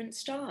from different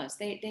stars.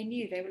 They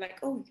knew, they were like,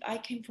 oh, I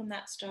came from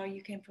that star,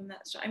 you came from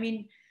that star. I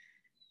mean,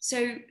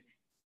 so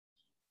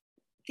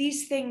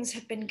these things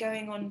have been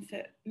going on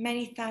for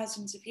many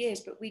thousands of years,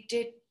 but we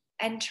did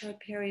enter a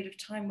period of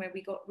time where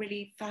we got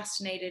really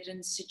fascinated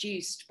and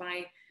seduced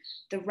by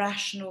the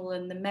rational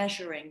and the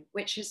measuring,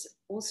 which is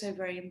also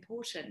very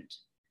important.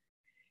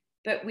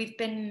 But we've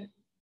been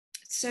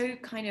so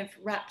kind of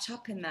wrapped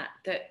up in that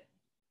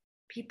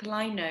people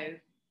I know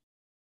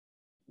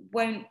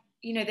won't,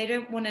 they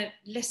don't want to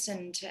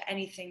listen to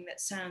anything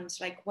that sounds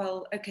like,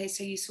 well, okay,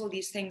 so you saw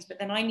these things, but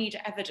then I need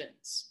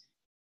evidence,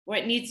 or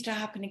it needs to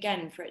happen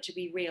again for it to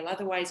be real.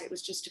 Otherwise, it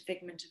was just a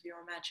figment of your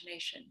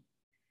imagination.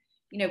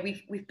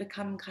 We've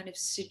become kind of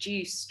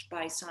seduced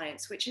by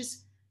science, which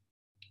is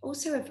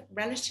also a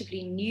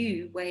relatively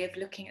new way of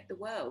looking at the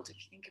world, if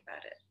you think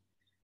about it.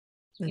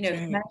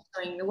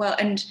 Measuring the world,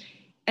 and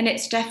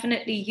it's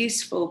definitely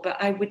useful, but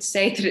I would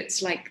say that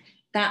it's like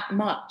that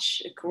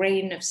much, a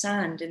grain of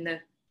sand in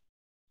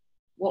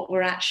what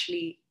we're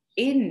actually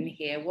in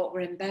here, what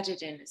we're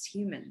embedded in as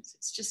humans.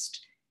 It's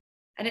just,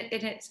 and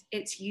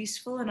it's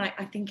useful, and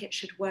I think it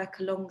should work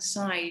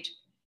alongside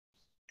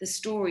the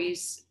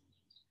stories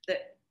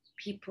that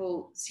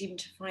people seem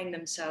to find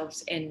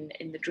themselves in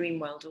the dream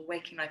world or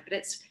waking life.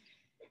 But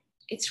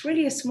it's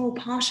really a small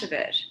part of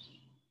it.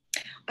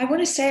 I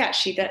want to say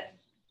actually that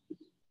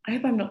I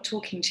hope I'm not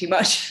talking too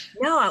much.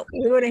 No,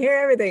 we want to hear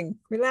everything.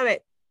 We love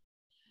it.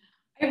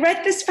 I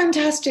read this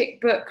fantastic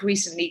book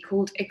recently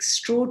called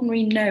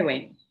Extraordinary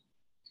Knowing.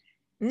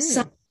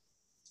 Science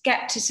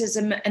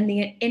Skepticism and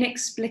the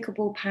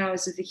Inexplicable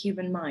Powers of the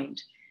Human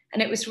Mind.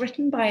 And it was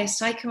written by a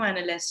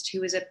psychoanalyst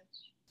who was a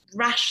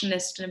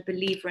rationalist and a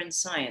believer in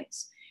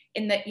science,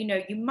 in that, you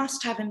know, you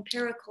must have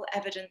empirical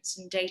evidence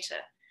and data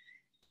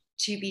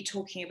to be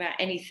talking about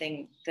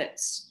anything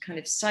that's kind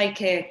of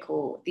psychic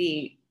or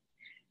these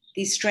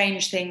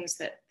strange things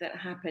that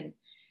happen.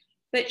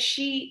 But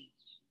it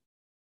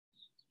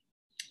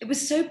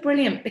was so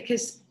brilliant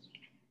because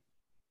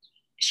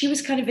she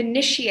was kind of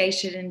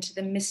initiated into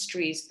the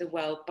mysteries of the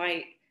world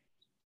by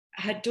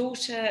her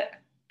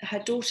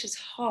daughter's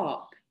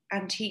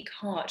antique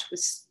harp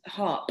was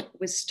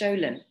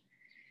stolen.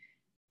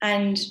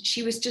 And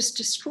she was just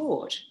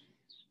distraught.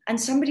 And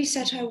somebody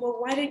said to her, well,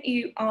 why don't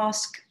you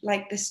ask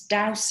like this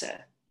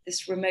dowser,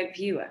 this remote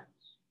viewer?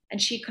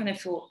 And she kind of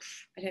thought,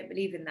 I don't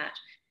believe in that,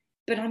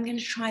 but I'm going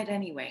to try it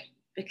anyway,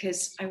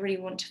 because I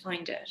really want to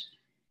find it.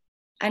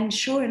 And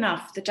sure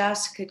enough, the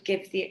dowser could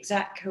give the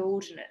exact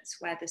coordinates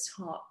where this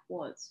harp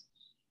was.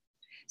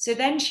 So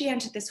then she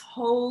entered this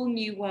whole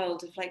new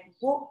world of like,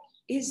 what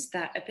is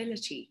that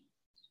ability?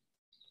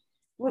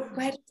 Where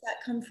did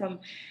that come from?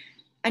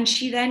 And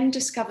she then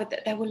discovered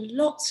that there were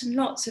lots and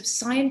lots of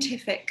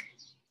scientific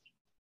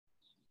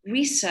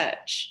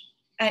research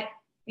at,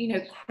 you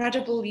know,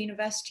 credible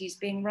universities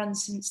being run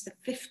since the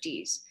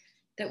 50s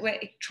that were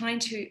trying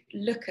to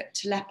look at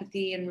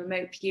telepathy and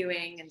remote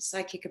viewing and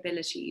psychic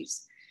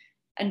abilities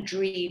and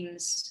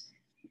dreams.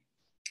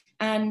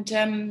 And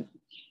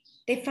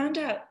they found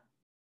out,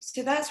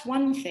 so that's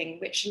one thing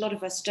which a lot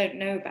of us don't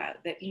know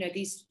about, that, you know,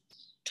 these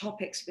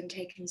topics have been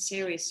taken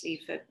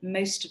seriously for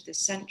most of this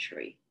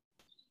century.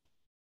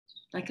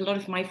 Like a lot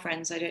of my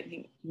friends, I don't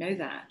think know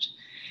that.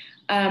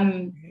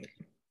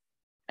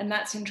 And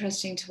that's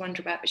interesting to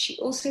wonder about. But she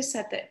also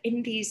said that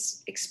in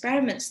these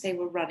experiments they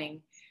were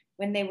running,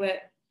 when they were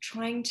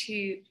trying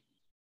to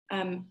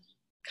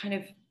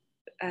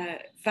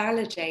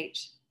validate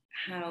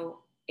how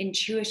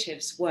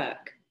intuitives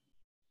work,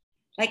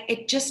 like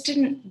it just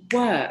didn't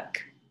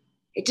work.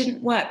 It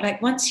didn't work.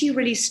 Like once you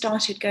really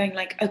started going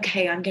like,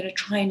 okay, I'm going to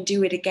try and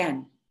do it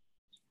again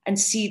and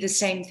see the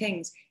same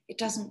things, it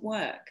doesn't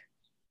work.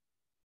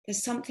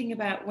 There's something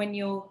about when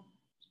you're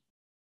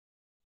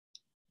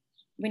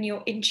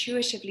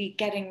intuitively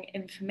getting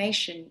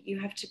information, you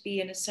have to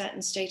be in a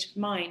certain state of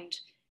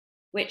mind,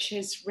 which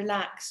is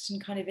relaxed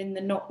and kind of in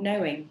the not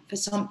knowing, for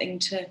something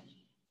to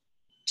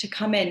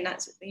come in.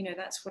 That's, you know,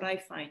 that's what I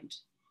find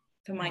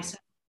for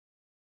myself.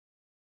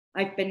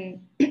 I've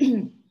been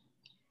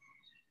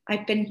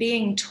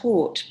being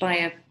taught by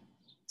a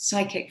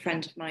psychic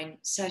friend of mine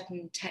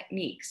certain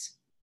techniques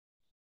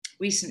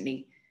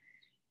recently.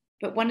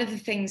 But one of the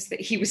things that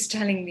he was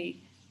telling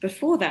me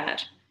before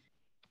that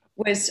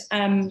was,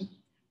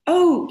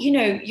 oh, you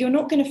know, you're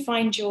not going to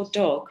find your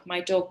dog.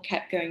 My dog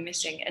kept going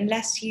missing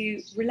unless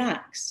you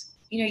relax.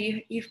 You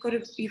know, you've got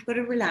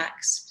to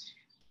relax,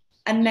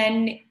 and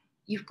then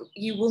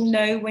you will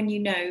know when you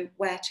know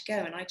where to go.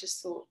 And I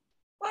just thought,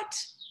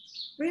 what,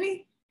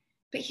 really?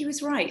 But he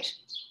was right.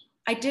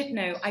 I did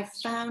know. I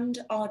found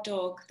our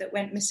dog that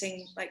went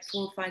missing like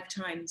 4 or 5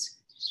 times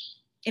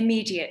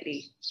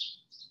immediately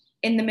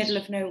in the middle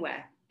of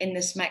nowhere in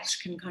this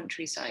Mexican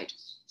countryside.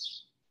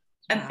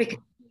 And because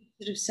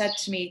he sort of said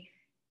to me,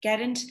 get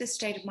into the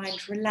state of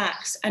mind,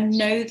 relax, and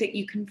know that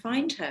you can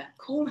find her,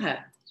 call her.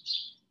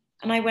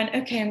 And I went,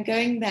 okay, I'm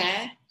going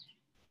there.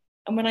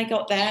 And when I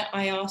got there,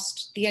 I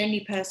asked the only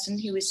person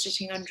who was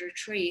sitting under a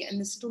tree,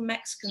 and this little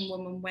Mexican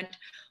woman went,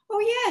 oh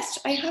yes,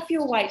 I have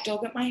your white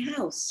dog at my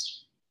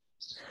house.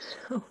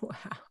 Oh, wow.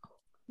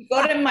 He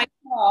got in my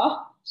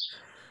car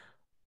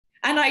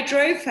and I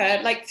drove her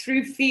like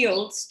through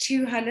fields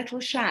to her little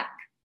shack.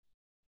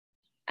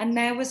 And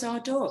there was our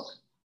dog.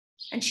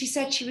 And she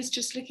said she was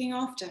just looking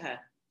after her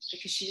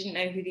because she didn't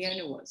know who the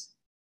owner was.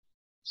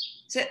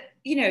 So,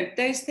 you know,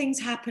 those things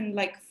happened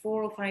like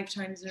 4 or 5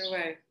 times in a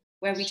row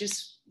where we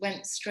just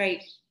went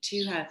straight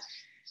to her.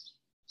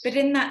 But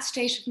in that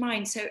state of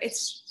mind, so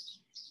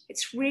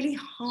it's really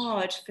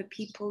hard for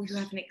people who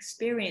haven't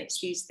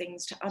experienced these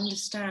things to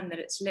understand that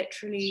it's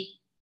literally,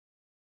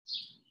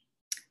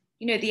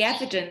 you know, the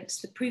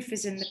evidence, the proof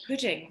is in the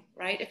pudding,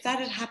 right? If that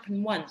had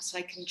happened once,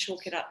 I can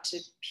chalk it up to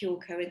pure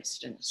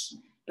coincidence,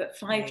 but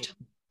 5 times,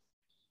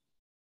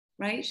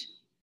 right?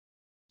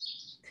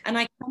 And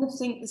I kind of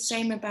think the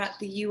same about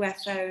the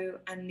UFO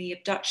and the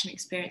abduction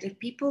experience. If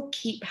people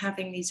keep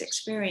having these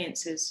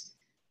experiences,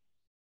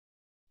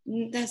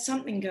 there's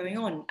something going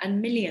on,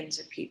 and millions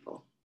of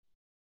people.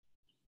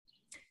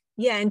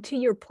 Yeah, and to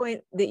your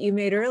point that you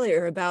made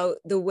earlier about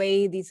the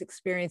way these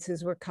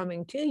experiences were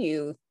coming to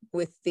you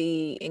with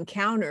the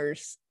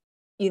encounters,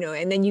 you know,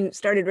 and then you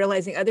started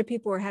realizing other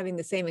people were having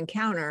the same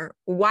encounter.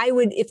 Why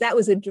would, if that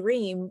was a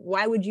dream,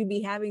 why would you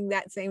be having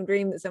that same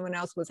dream that someone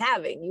else was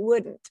having? You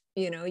wouldn't,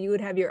 you know, you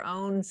would have your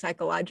own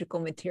psychological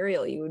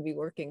material you would be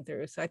working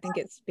through. So I think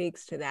it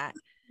speaks to that.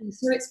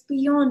 So it's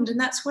beyond, and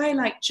that's why,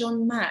 like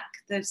John Mack,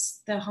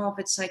 the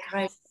Harvard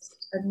psychiatrist,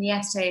 and the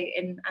essay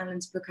in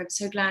Alan's book, I'm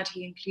so glad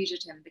he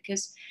included him,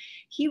 because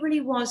he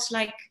really was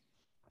like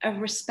a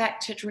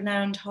respected,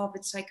 renowned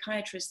Harvard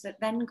psychiatrist that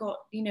then got,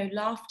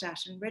 laughed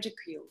at and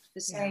ridiculed for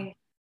saying,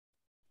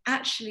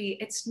 actually,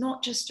 it's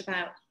not just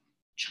about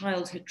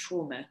childhood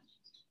trauma,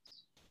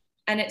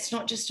 and it's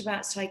not just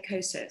about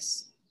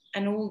psychosis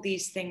and all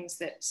these things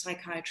that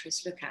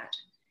psychiatrists look at.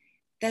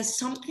 There's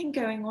something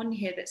going on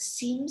here that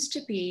seems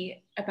to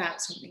be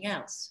about something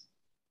else.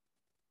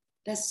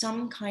 There's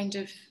some kind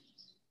of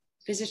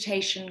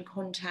visitation,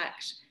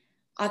 contact,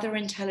 other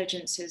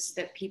intelligences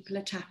that people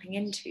are tapping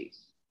into,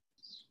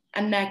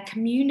 and they're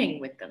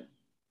communing with them,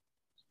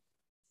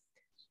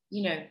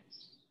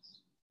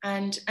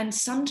 and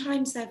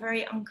sometimes they're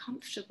very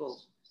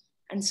uncomfortable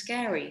and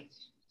scary,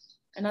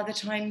 and other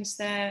times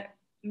they're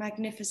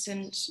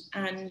magnificent,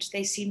 and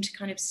they seem to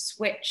kind of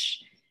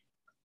switch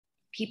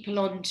people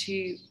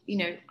onto,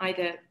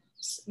 either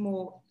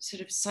more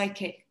sort of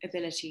psychic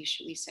ability,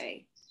 should we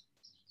say.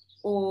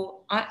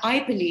 Or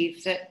I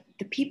believe that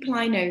the people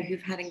I know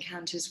who've had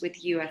encounters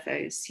with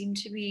UFOs seem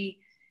to be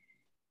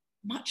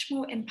much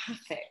more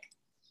empathic.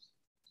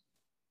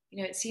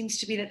 It seems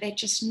to be that they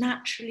just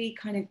naturally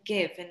kind of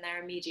give in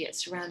their immediate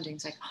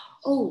surroundings, like,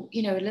 oh,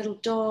 a little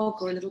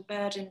dog or a little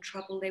bird in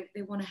trouble,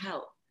 they want to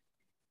help.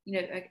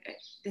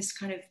 This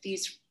kind of,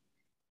 these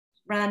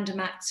random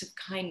acts of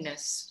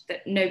kindness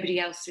that nobody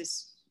else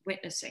is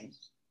witnessing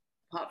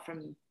apart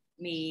from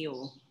me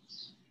or,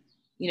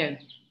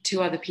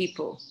 2 other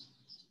people.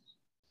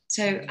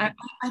 So I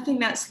think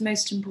that's the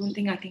most important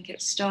thing. I think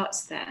it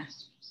starts there.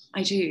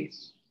 I do.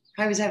 If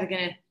I was ever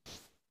going to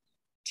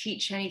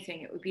teach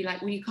anything, it would be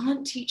like, well, you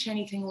can't teach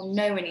anything or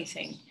know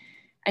anything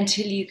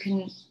until you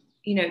can,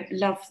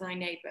 love thy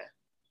neighbor.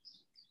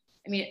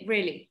 I mean, it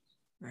really.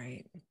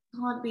 Right.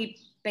 Can't be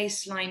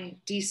baseline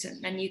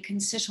decent, and you can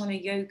sit on a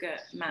yoga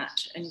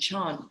mat and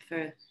chant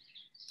for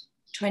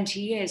 20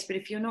 years, but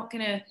if you're not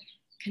going to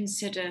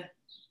consider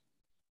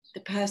the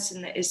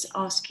person that is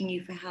asking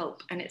you for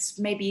help, and it's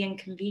maybe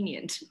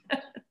inconvenient,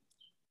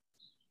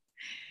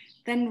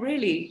 then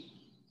really,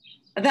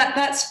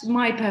 that's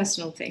my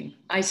personal thing.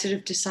 I sort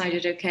of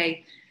decided,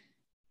 okay,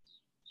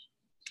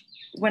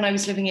 when I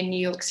was living in New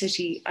York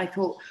City, I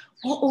thought,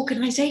 what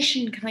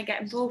organization can I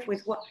get involved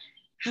with?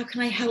 How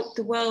can I help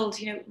the world?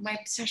 My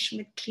obsession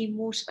with clean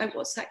water, like,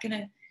 what's that gonna?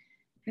 I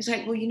was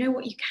like, well,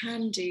 what you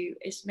can do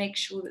is make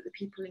sure that the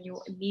people in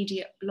your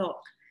immediate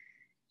block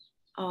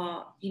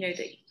are,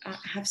 that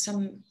have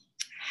some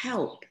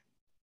help,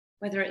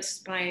 whether it's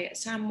by a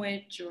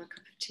sandwich or a cup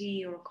of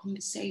tea or a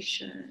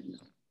conversation,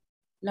 or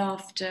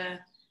laughter.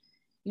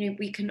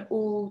 We can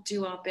all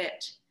do our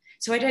bit.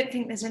 So I don't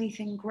think there's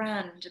anything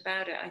grand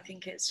about it. I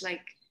think it's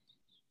like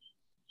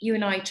you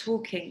and I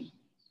talking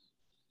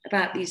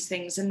about these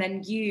things, and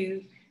then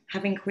you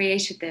having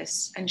created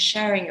this and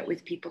sharing it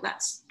with people.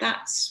 That's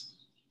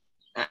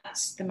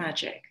the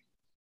magic,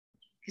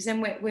 because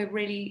then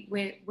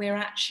we're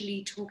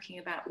actually talking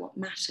about what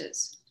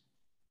matters,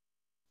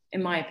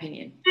 in my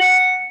opinion.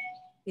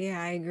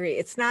 Yeah, I agree.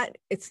 It's not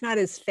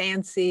as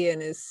fancy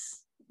and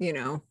as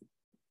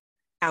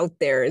out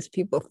there as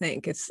people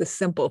think. It's the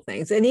simple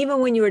things. And even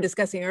when you were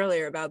discussing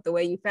earlier about the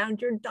way you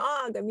found your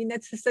dog, I mean,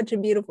 that's just such a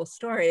beautiful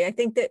story. I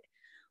think that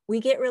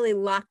we get really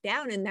locked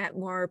down in that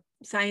more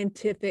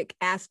scientific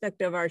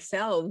aspect of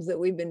ourselves that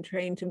we've been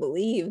trained to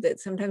believe, that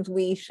sometimes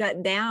we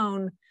shut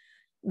down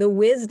the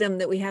wisdom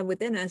that we have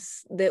within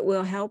us that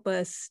will help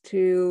us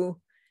to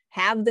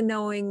have the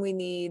knowing we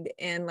need.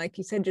 And like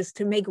you said, just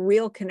to make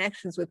real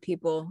connections with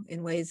people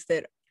in ways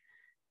that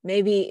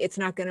maybe it's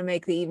not going to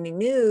make the evening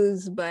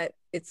news, but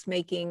it's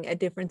making a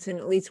difference in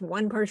at least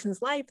one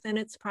person's life, then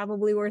it's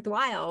probably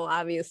worthwhile,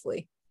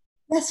 obviously.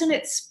 Yes, and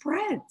it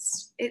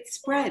spreads.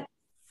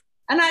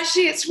 And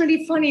actually, it's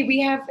really funny.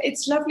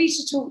 It's lovely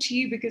to talk to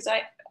you, because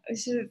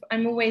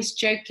I'm always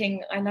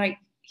joking. I like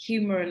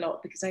humor a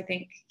lot, because I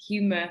think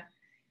humor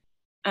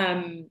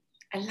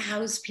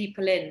allows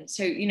people in.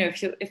 So,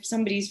 if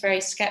somebody's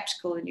very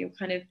skeptical and you're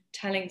kind of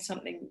telling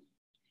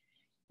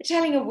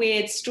a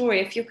weird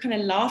story, if you're kind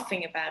of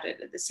laughing about it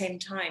at the same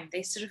time,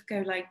 they sort of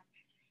go like,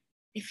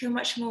 they feel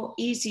much more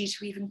easy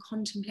to even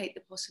contemplate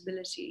the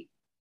possibility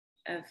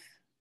of,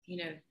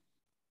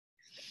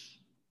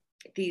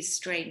 these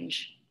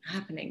strange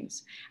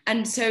happenings.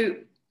 And so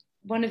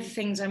one of the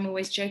things I'm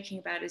always joking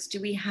about is, do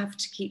we have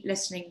to keep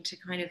listening to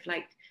kind of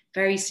like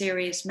very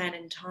serious men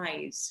in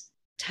ties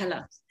tell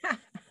us?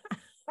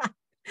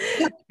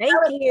 Thank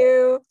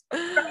you.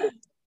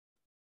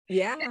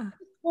 Yeah.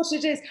 What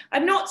it is.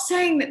 I'm not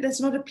saying that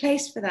there's not a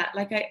place for that.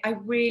 Like I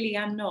really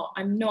am not.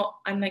 I'm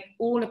like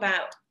all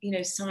about,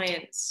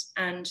 science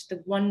and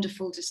the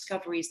wonderful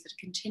discoveries that are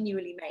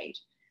continually made.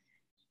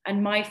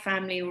 And my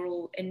family are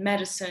all in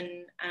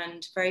medicine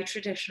and very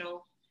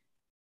traditional.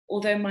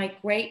 Although my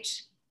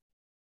great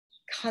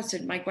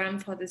cousin, my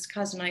grandfather's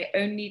cousin, I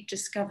only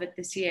discovered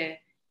this year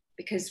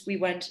because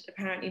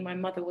apparently my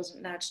mother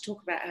wasn't allowed to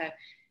talk about her.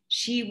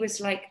 She was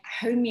like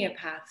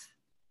homeopath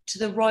to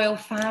the royal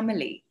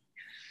family.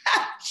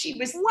 She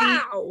was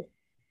wow.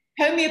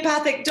 The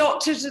homeopathic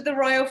doctor to the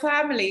royal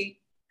family.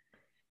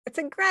 It's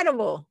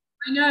incredible.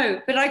 I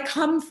know, but I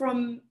come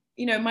from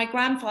you know, my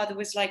grandfather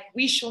was like,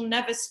 we shall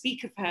never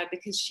speak of her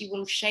because she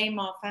will shame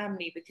our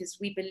family because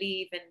we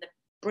believe in the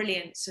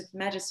brilliance of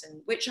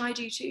medicine, which I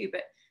do too,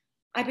 but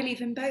I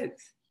believe in both.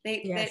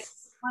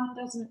 Yes. One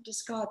doesn't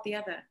discard the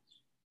other.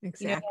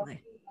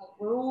 Exactly. You know,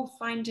 we're all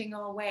finding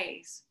our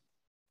ways.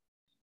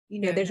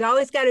 You know, Yeah, there's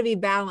always got to be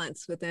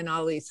balance within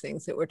all these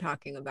things that we're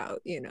talking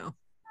about, you know.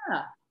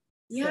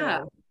 Yeah.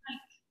 So,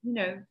 you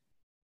know,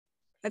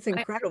 that's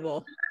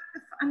incredible.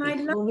 And I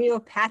love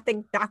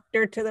homeopathic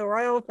doctor to the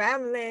royal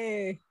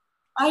family.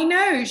 I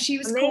know, she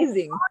was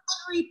amazing. Called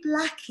Marjorie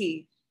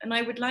Blackie, and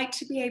I would like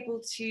to be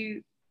able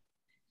to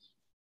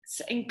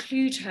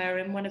include her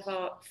in one of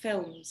our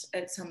films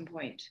at some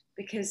point,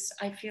 because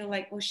I feel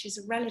like, well, she's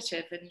a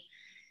relative and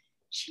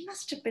she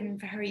must have been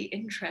very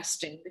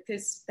interesting,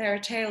 because there are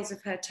tales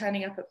of her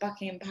turning up at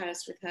Buckingham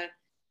Palace with her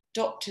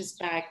doctor's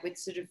bag with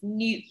sort of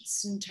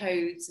newts and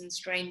toads and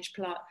strange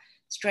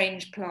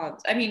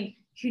plants. I mean,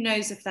 who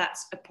knows if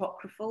that's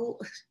apocryphal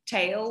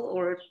tale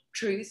or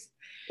truth.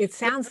 It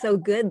sounds so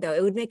good though.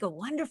 It would make a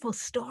wonderful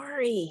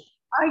story.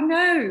 I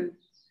know.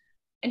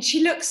 And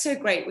she looks so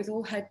great with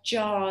all her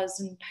jars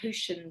and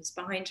potions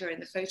behind her in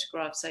the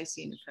photographs I've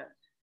seen of her.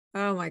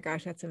 Oh my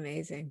gosh, that's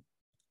amazing.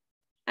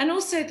 And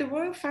also the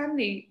royal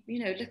family,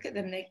 you know, look at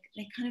them. They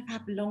kind of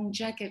have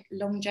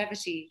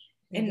longevity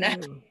in their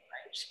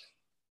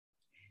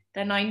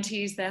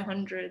 90s, their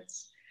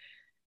hundreds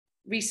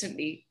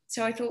recently.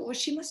 So I thought, well,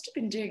 she must have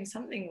been doing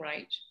something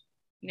right,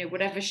 you know,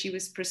 whatever she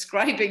was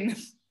prescribing them.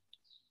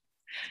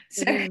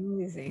 So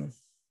amazing.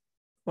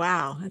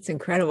 Wow, that's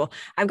incredible.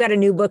 I've got a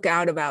new book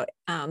out about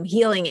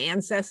healing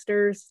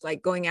ancestors,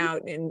 like going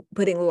out and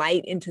putting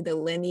light into the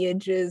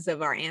lineages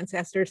of our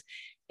ancestors.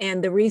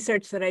 And the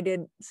research that I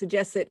did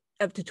suggests that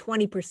up to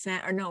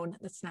 20%, or no,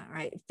 that's not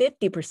right,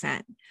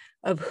 50%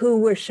 of who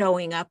we're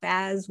showing up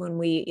as when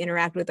we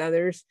interact with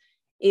others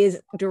is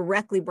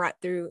directly brought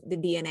through the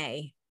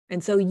DNA.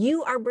 And so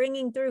you are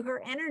bringing through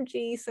her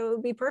energy. So it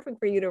would be perfect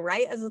for you to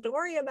write a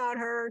story about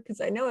her,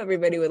 because I know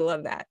everybody would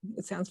love that.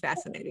 It sounds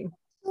fascinating.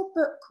 What's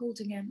your book called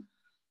again?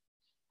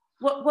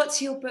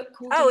 What's your book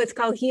called? Oh, it's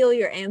called Heal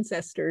Your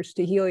Ancestors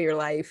to Heal Your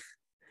Life.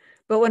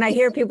 But when I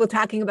hear people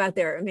talking about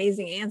their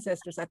amazing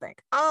ancestors, I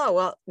think, oh,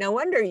 well, no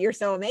wonder you're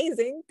so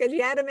amazing, because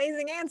you had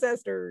amazing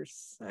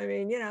ancestors. I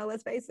mean, you know,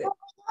 let's face it. Oh,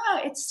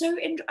 yeah, it's so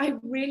I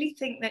really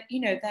think that, you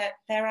know,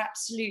 they're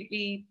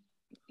absolutely,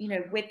 you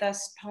know, with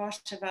us,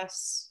 part of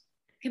us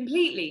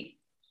completely.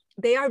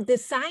 They are the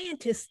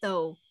scientists,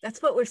 though.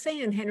 That's what we're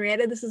saying,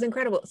 Henrietta. This is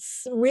incredible.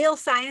 Real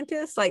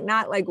scientists, like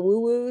not like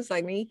woo-woos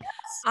like me,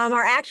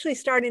 are actually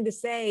starting to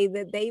say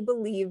that they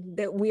believe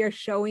that we are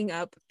showing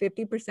up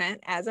 50%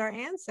 as our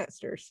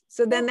ancestors.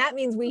 So then that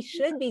means we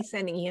should be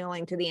sending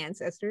healing to the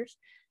ancestors,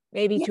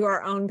 maybe to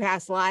our own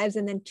past lives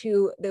and then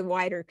to the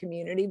wider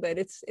community, but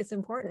it's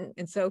important.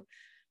 And so,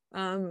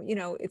 you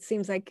know, it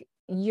seems like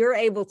you're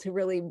able to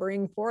really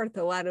bring forth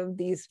a lot of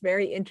these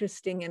very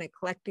interesting and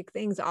eclectic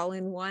things all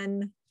in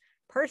one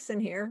person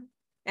here,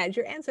 as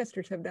your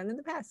ancestors have done in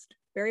the past.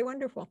 Very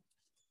wonderful.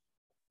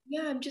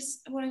 Yeah, I'm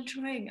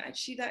trying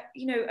actually, that,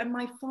 you know, and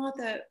my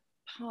father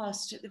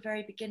passed at the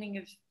very beginning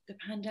of the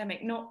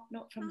pandemic, not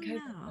from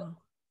COVID. No.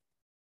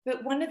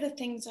 But one of the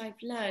things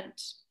I've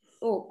learned,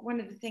 or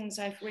one of the things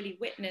I've really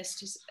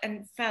witnessed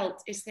and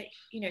felt, is that,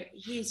 you know,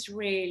 he's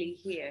really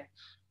here,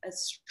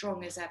 as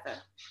strong as ever,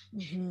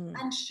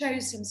 and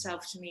shows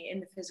himself to me in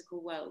the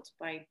physical world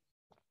by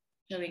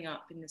showing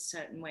up in a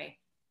certain way.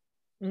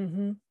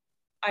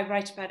 I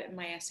write about it in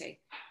my essay.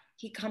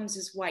 He comes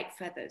as white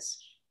feathers,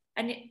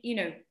 and you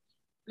know,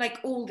 like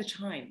all the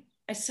time,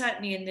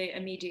 certainly in the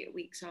immediate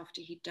weeks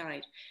after he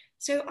died.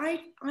 So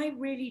I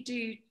really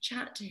do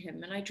chat to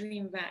him, and I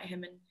dream about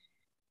him, and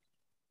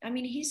I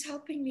mean, he's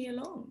helping me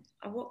along.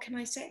 What can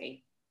I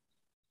say?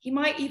 He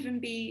might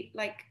even be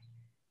like,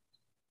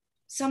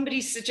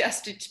 somebody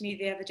suggested to me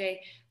the other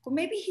day, well,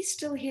 maybe he's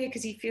still here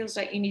because he feels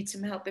like you need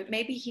some help, but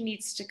maybe he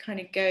needs to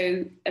kind of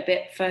go a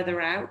bit further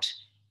out.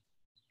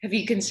 Have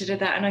you considered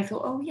that? And I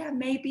thought, oh yeah,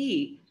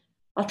 maybe.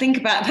 I'll think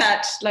about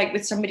that, like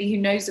with somebody who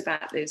knows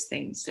about those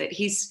things, that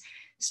he's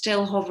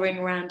still hovering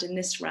around in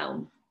this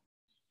realm.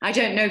 I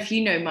don't know if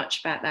you know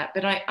much about that,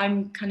 but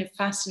I'm kind of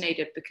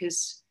fascinated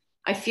because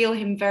I feel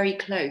him very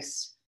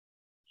close.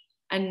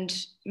 And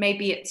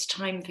maybe it's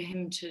time for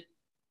him to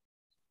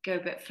go a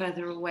bit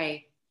further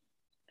away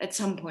at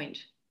some point.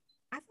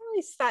 I've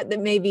always thought that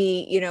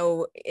maybe, you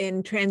know,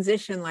 in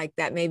transition like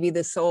that, maybe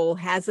the soul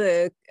has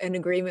an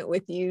agreement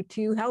with you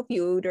to help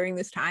you during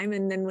this time.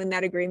 And then when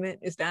that agreement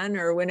is done,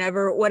 or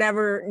whenever,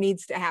 whatever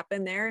needs to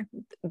happen there,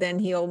 then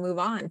he'll move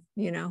on,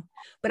 you know.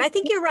 But I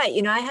think you're right.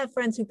 You know, I have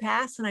friends who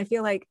pass, and I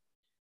feel like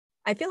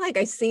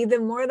I see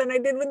them more than I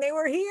did when they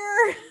were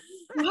here.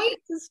 Right?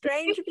 It's a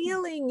strange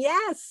feeling.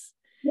 Yes.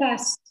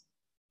 Yes.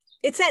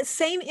 It's that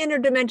same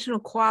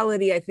interdimensional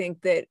quality, I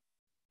think, that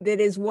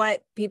is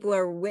what people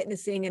are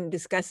witnessing and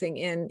discussing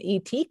in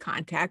ET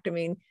contact. I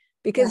mean,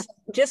 because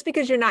just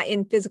because you're not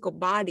in physical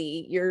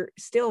body, you're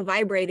still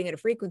vibrating at a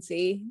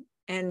frequency.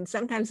 And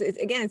sometimes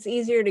it's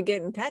easier to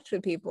get in touch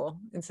with people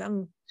in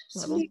some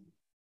level.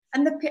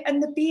 and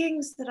the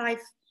beings that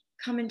I've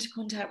come into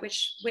contact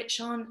which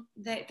aren't,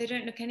 they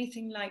don't look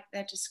anything like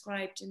they're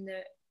described in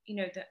the, you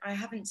know, that I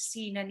haven't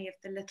seen any of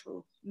the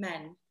little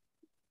men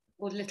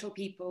or little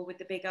people with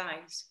the big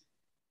eyes,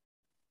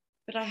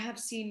 but I have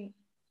seen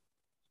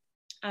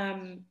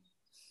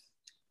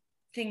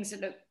things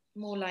that look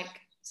more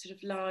like sort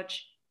of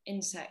large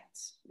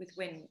insects with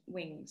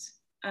wings.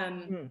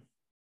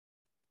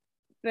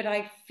 But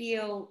I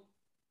feel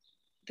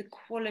the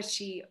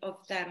quality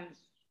of them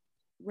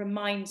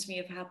reminds me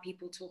of how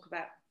people talk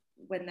about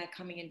when they're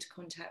coming into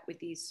contact with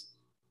these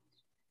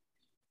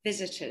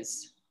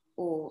visitors.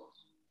 Or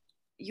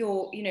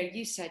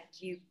you said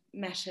you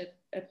met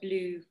a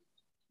blue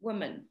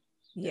woman.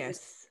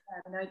 Yes.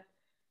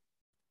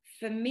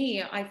 For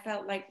me, I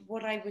felt like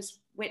what I was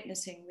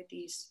witnessing with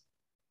these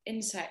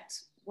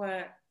insects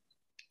were,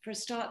 for a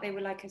start, they were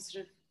like a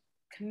sort of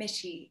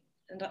committee,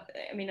 and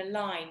I mean a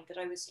line that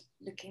I was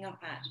looking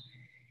up at,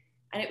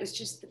 and it was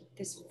just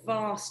this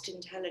vast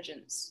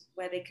intelligence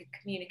where they could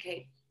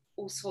communicate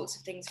all sorts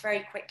of things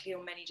very quickly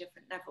on many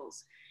different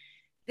levels.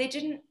 They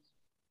didn't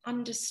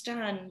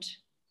understand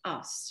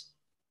us,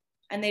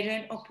 and they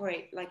don't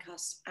operate like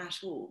us at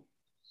all,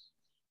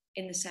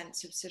 in the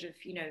sense of sort of,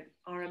 you know,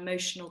 our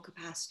emotional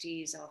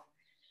capacities,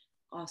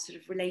 our sort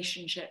of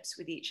relationships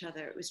with each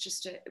other. It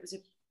was a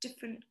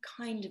different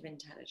kind of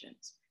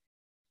intelligence.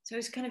 So I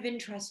was kind of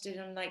interested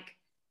in, like,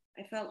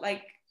 I felt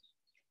like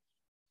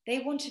they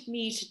wanted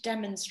me to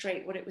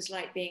demonstrate what it was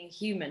like being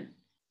human.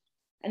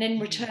 And in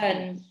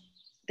return,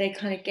 they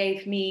kind of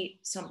gave me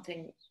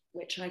something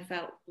which I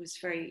felt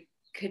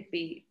could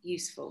be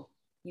useful,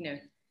 you know,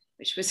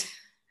 which was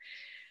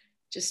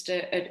just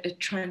a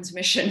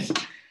transmission,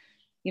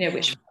 you know,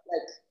 which felt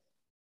like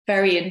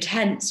very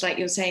intense, like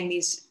you're saying,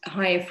 these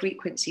higher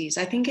frequencies.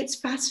 I think it's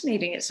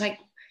fascinating. It's like,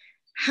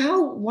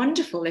 how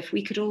wonderful if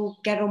we could all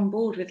get on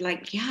board with,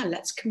 like, yeah,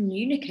 let's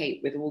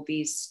communicate with all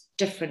these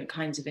different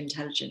kinds of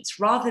intelligence,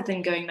 rather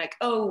than going like,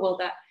 oh, well,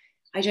 that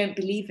I don't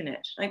believe in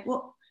it. Like,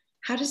 what?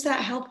 How does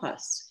that help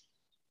us?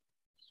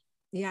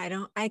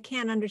 Yeah, I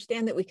can't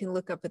understand that we can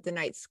look up at the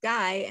night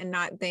sky and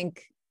not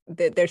think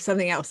that there's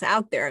something else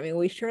out there. I mean,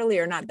 we surely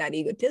are not that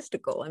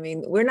egotistical. I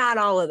mean, we're not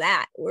all of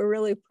that. We're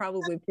really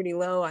probably pretty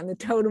low on the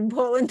totem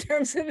pole in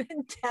terms of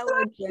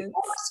intelligence,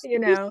 you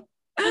know.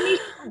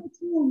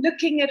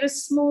 Looking at a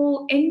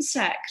small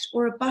insect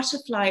or a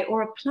butterfly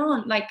or a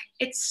plant, like,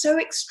 it's so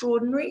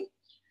extraordinary.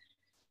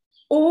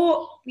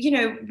 Or, you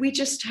know, we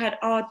just had,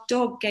 our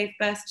dog gave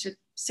birth to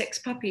 6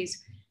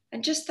 puppies,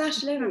 and just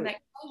that alone, I'm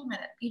like, wait a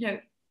minute, you know,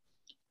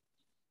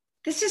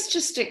 this is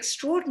just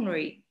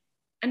extraordinary.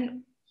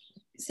 And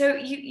so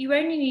you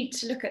only need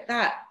to look at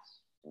that,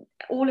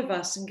 all of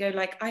us, and go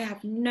like, I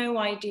have no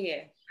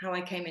idea how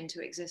I came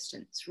into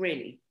existence,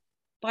 really.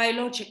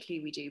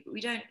 Biologically we do, but we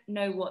don't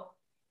know what,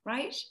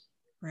 right?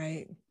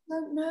 Right. We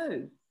don't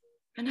know.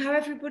 And how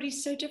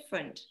everybody's so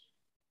different.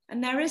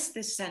 And there is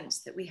this sense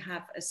that we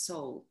have a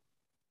soul.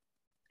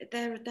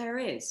 There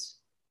is.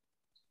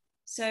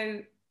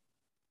 So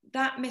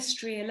that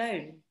mystery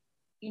alone,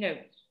 you know,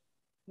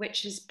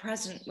 which is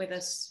present with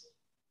us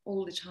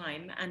all the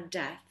time, and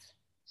death,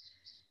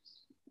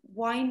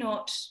 why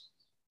not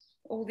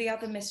all the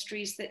other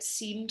mysteries that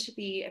seem to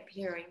be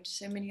appearing to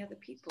so many other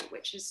people,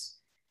 which is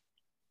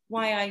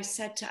why I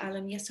said to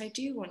Alan, yes, I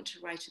do want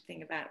to write a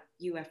thing about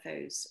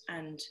UFOs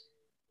and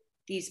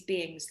these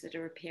beings that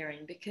are appearing,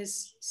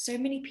 because so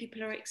many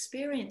people are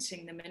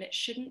experiencing them, and it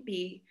shouldn't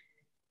be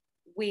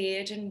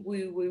weird and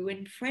woo-woo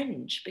and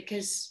fringe,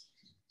 because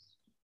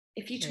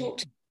if you talk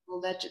to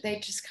people, they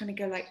just kind of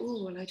go like,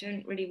 oh, well, I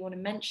don't really want to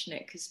mention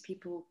it because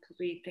people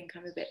probably think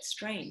I'm a bit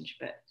strange.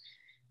 But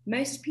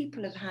most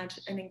people have had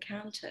an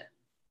encounter.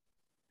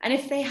 And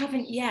if they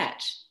haven't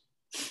yet,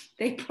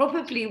 they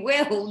probably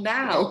will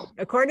now.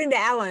 According to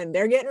Alan,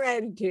 they're getting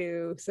ready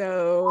to.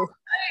 So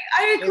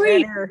I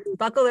agree.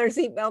 Buckle their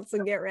seatbelts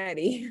and get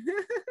ready.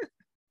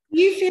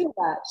 Do you feel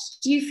that?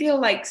 Do you feel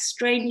like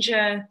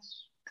stranger?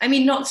 I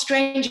mean, not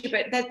stranger,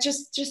 but they're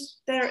just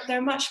there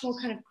are much more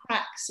kind of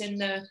cracks in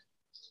the,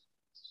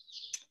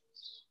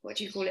 what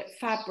do you call it,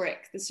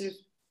 fabric, the sort of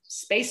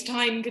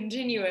space-time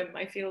continuum.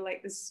 I feel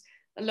like there's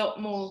a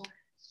lot more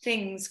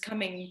things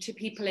coming to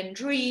people in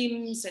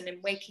dreams and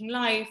in waking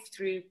life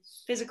through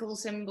physical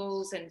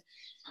symbols and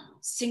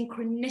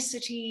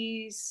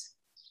synchronicities.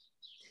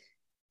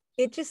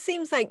 It just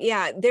seems like,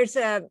 yeah, there's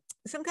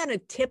some kind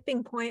of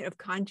tipping point of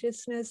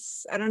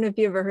consciousness. I don't know if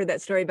you ever heard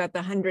that story about the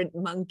 100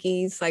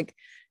 monkeys. Like,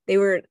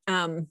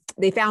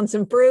 they found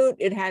some fruit,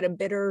 it had a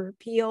bitter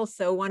peel,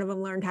 so one of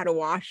them learned how to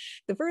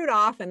wash the fruit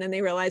off, and then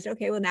they realized,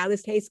 okay, well, now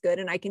this tastes good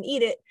and I can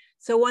eat it.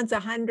 So once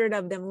 100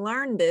 of them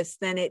learn this,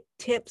 then it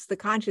tips the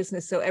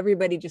consciousness, so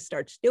everybody just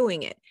starts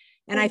doing it.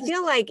 And I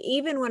feel like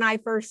even when I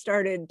first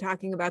started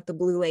talking about the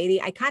Blue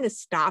Lady, I kind of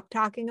stopped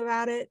talking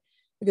about it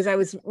because I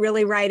was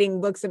really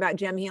writing books about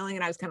gem healing,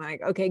 and I was kind of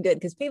like, okay, good,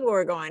 because people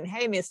were going,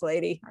 hey, Miss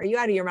Lady, are you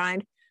out of your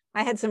mind?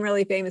 I had some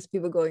really famous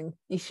people going,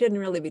 you shouldn't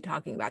really be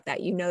talking about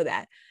that, you know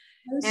that.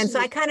 And so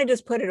I kind of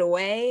just put it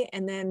away,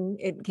 and then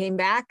it came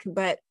back.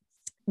 But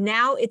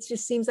now it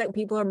just seems like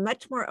people are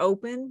much more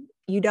open.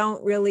 You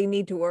don't really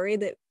need to worry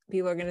that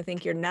people are going to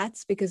think you're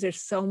nuts, because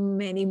there's so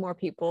many more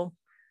people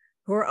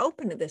who are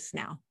open to this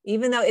now,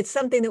 even though it's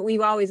something that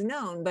we've always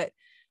known. But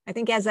I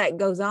think as that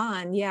goes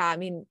on, yeah, I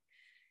mean,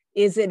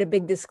 is it a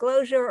big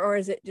disclosure, or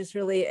is it just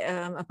really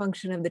a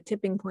function of the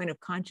tipping point of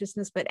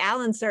consciousness? But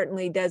Alan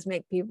certainly does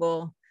make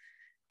people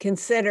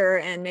consider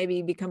and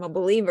maybe become a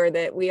believer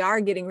that we are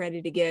getting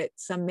ready to get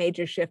some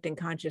major shift in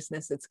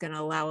consciousness that's going to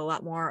allow a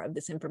lot more of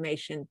this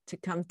information to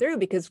come through.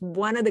 Because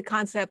one of the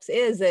concepts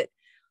is that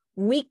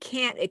we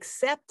can't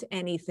accept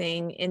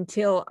anything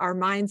until our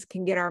minds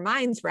can get our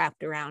minds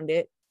wrapped around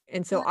it.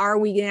 And so are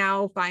we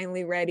now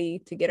finally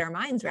ready to get our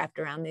minds wrapped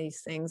around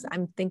these things?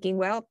 I'm thinking,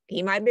 well,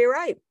 he might be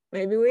right.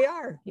 Maybe we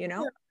are, you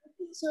know? Yeah, I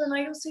think so. And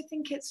I also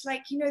think it's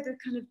like, you know, the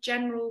kind of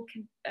general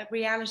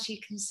reality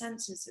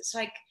consensus. It's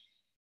like,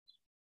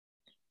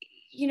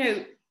 you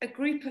know, a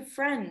group of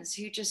friends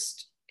who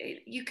just,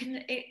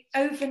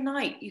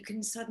 overnight, you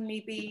can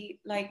suddenly be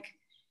like,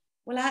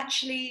 well,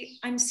 actually,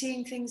 I'm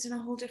seeing things in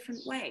a whole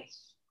different way.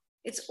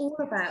 It's all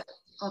about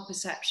our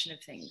perception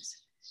of things.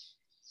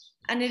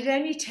 And it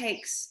only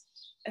takes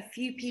a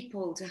few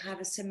people to have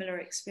a similar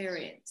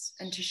experience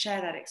and to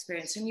share that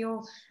experience. And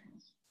your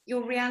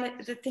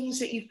reality, the things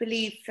that you've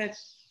believed for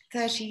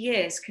 30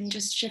 years can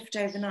just shift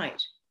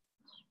overnight.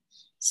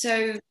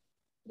 So,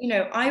 you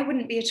know, I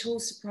wouldn't be at all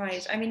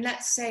surprised. I mean,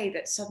 let's say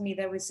that suddenly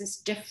there was this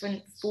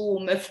different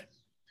form of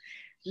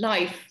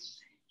life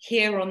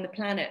here on the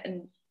planet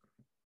and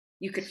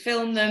you could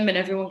film them and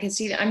everyone can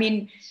see that. I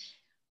mean,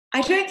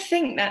 I don't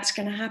think that's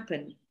going to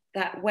happen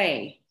that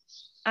way.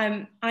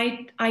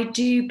 I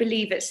do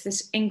believe it's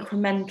this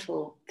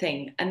incremental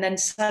thing. And then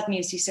suddenly,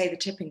 as you say, the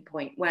tipping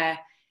point where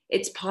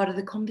it's part of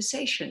the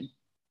conversation.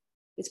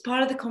 It's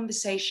part of the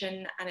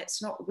conversation and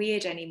it's not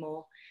weird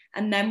anymore.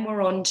 And then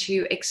we're on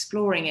to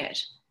exploring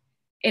it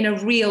in a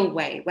real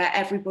way where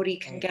everybody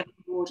can get on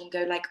board and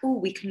go like, oh,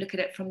 we can look at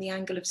it from the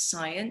angle of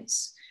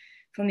science,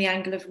 from the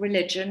angle of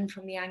religion,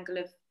 from the angle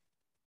of,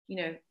 you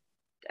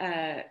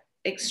know,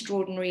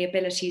 extraordinary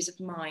abilities of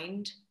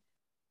mind.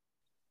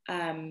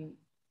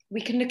 We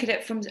can look at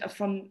it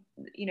from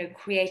you know,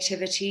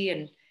 creativity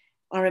and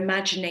our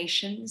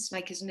imaginations,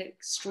 like, isn't it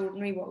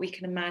extraordinary what we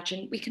can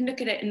imagine? We can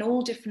look at it in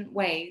all different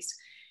ways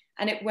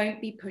and it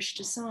won't be pushed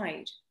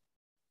aside.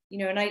 You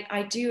know, and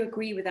I do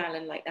agree with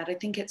Alan like that. I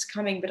think it's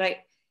coming, but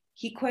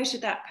he quoted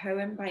that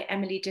poem by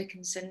Emily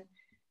Dickinson,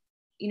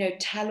 you know,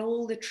 tell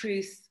all the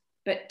truth,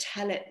 but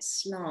tell it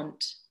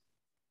slant.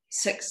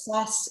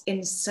 Success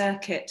in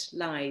circuit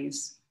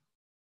lies.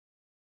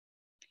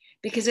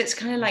 Because it's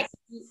kind of like,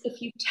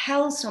 if you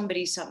tell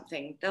somebody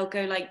something, they'll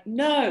go like,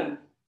 no.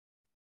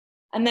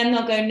 And then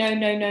they'll go, no,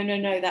 no, no, no,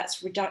 no,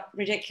 that's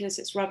ridiculous,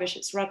 it's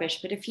rubbish.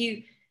 But if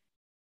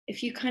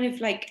you kind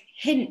of like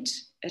hint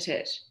at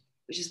it,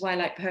 which is why I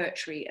like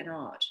poetry and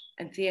art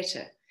and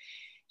theatre,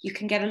 you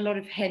can get a lot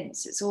of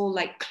hints. It's all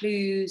like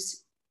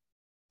clues,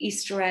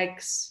 Easter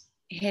eggs,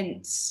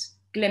 hints,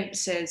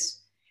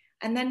 glimpses.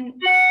 And then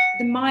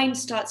the mind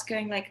starts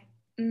going like,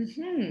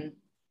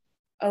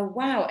 oh,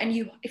 wow.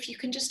 And if you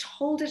can just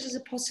hold it as a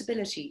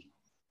possibility,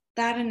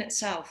 that in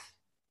itself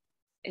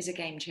is a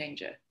game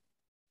changer,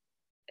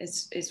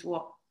 is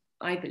what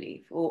I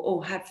believe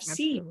or have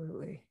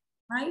Absolutely.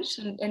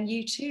 seen. Right? And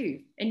you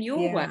too, in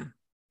your work.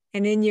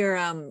 And in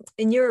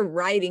your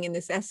writing in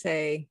this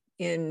essay,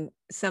 in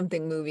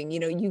Something Moving, you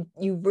know,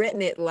 you've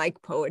written it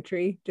like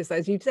poetry, just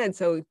as you've said.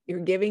 So you're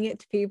giving it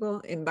to people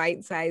in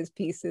bite-sized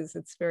pieces.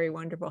 It's very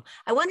wonderful.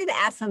 I wanted to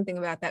ask something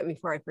about that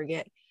before I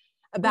forget,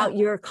 about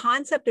your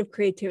concept of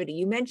creativity.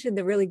 You mentioned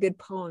the really good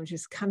poems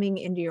just coming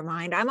into your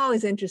mind. I'm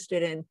always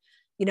interested in,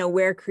 you know,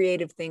 where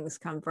creative things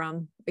come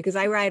from, because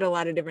I write a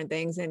lot of different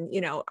things. And,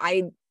 you know,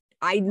 I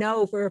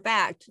know for a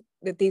fact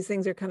that these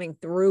things are coming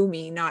through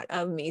me, not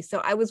of me.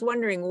 So I was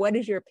wondering, what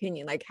is your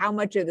opinion? Like, how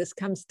much of this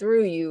comes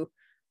through you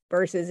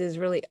versus is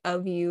really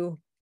of you?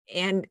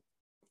 And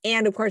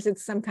of course,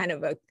 it's some kind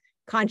of a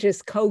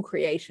conscious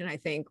co-creation, I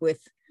think, with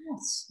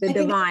the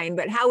divine.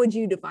 But how would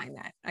you define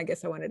that? I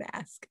guess I wanted to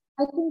ask.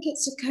 I think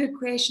it's a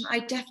co-creation. I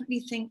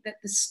definitely think that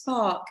the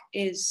spark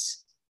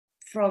is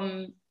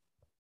from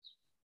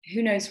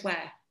who knows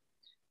where.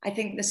 I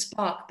think the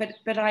spark,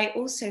 but I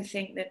also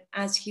think that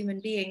as human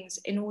beings,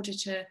 in order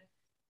to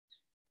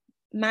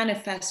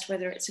manifest,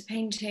 whether it's a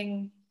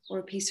painting or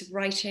a piece of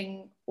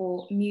writing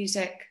or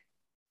music,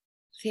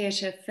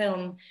 theatre,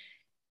 film,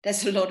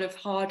 there's a lot of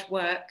hard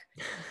work,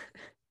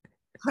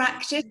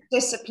 practice,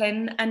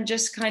 discipline, and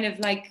just kind of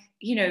like,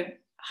 you know,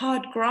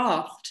 hard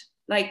graft.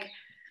 Like,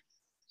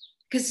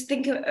 because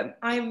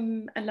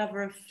I'm a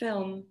lover of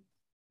film,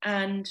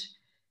 and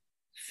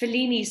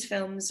Fellini's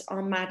films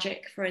are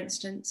magic, for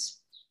instance.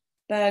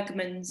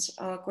 Bergman's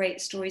are great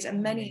stories,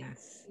 and many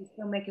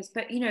filmmakers,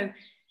 but you know,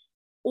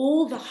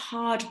 all the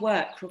hard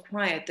work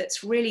required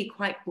that's really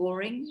quite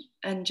boring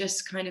and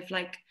just kind of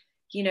like,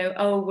 you know,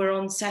 oh, we're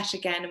on set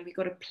again and we've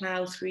got to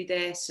plow through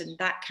this, and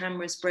that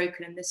camera's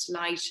broken and this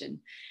light and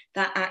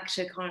that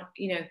actor can't,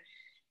 you know.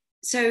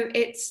 So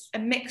it's a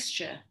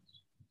mixture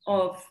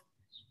of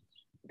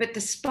but the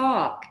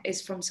spark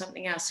is from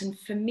something else. And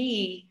for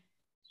me,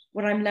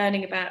 what I'm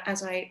learning about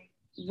as I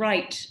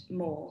write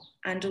more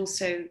and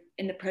also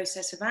in the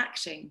process of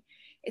acting,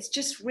 it's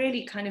just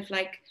really kind of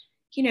like,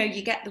 you know,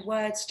 you get the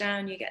words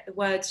down, you get the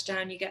words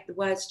down, you get the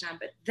words down,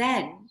 but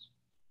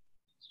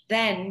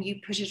then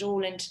you put it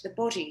all into the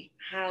body,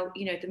 how,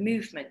 you know, the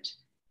movement.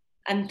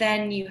 And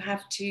then you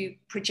have to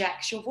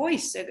project your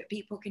voice so that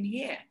people can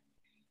hear.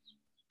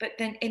 But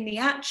then in the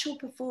actual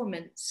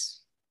performance,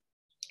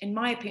 in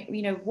my opinion,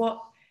 you know, what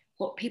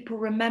people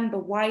remember,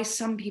 why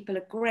some people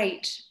are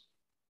great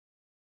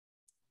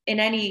in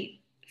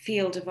any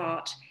field of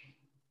art,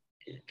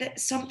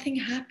 that something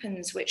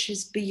happens which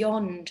is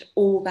beyond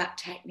all that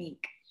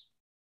technique.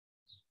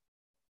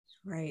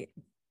 Right.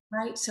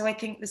 Right. So I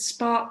think the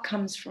spark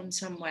comes from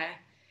somewhere.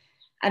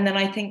 And then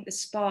I think the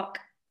spark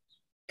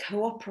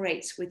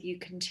cooperates with you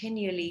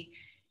continually.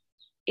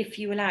 If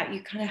you allow it,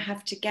 you kind of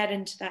have to get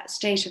into that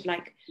state of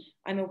like,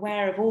 I'm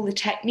aware of all the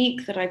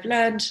technique that I've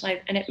learned,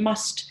 and it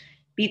must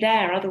be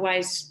there.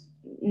 Otherwise,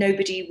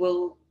 nobody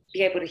will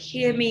be able to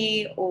hear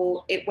me,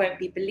 or it won't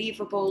be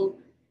believable.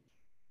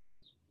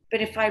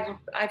 But if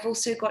I've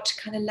also got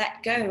to kind of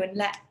let go and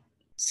let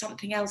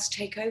something else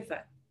take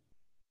over.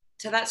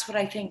 So that's what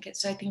I think.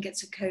 I think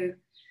it's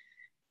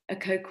a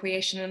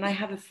co-creation. And I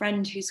have a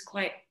friend who's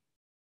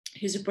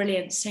a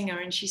brilliant singer,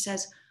 and she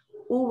says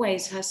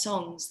always her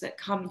songs that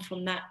come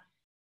from that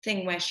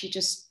thing where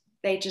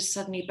they just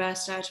suddenly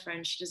burst out of her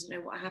and she doesn't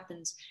know what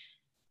happens.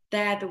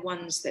 They're the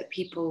ones that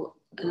people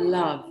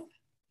love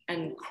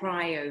and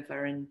cry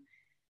over, and,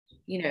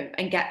 you know,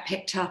 and get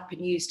picked up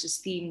and used as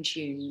theme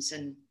tunes,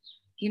 and,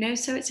 you know,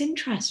 so it's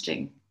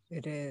interesting.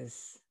 It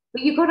is.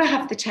 But you've got to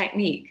have the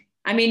technique.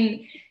 I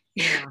mean,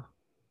 yeah.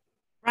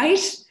 Right?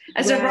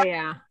 As a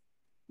writer,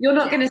 you're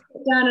not going to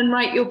sit down and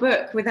write your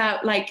book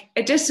without like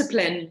a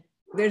discipline.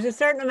 There's a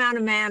certain amount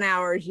of man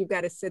hours you've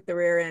got to sit the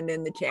rear end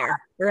in the chair,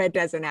 or it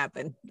doesn't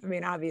happen. I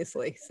mean,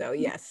 obviously. So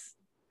yes.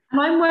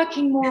 And I'm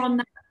working more on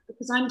that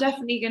because I'm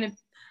definitely going to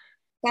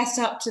fess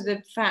up to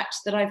the fact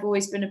that I've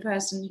always been a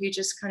person who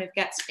just kind of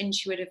gets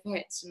intuitive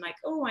hits and like,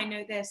 oh, I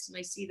know this and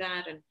I see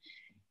that, and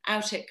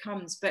out it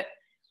comes. But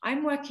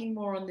I'm working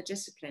more on the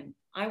discipline.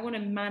 I want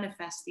to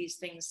manifest these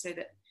things so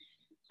that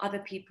other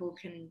people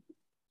can,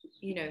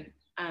 you know,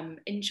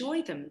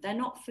 enjoy them. They're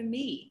not for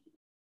me.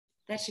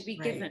 They're to be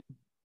given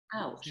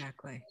out.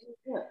 Exactly. It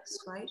works,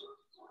 right?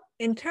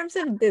 In terms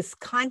of this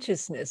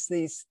consciousness,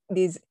 these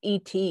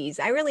ETs,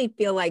 I really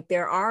feel like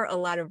there are a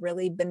lot of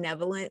really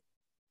benevolent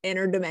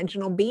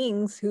interdimensional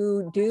beings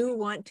who do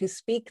want to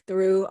speak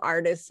through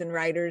artists and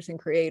writers and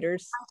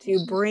creators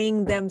to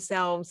bring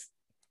themselves,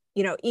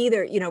 you know,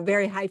 either, you know,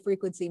 very high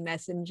frequency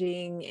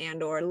messaging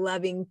and or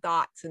loving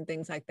thoughts and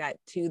things like that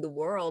to the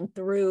world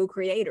through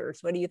creators.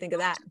 What do you think of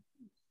that?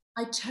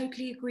 I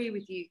totally agree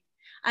with you.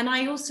 And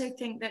I also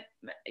think that,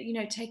 you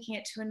know, taking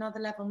it to another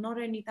level,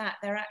 not only that,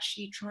 they're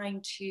actually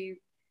trying to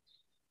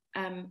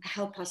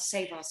help us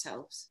save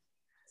ourselves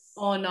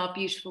on our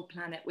beautiful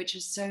planet, which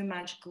is so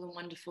magical and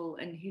wonderful.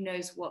 And who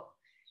knows what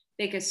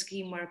bigger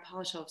scheme we're a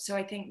part of. So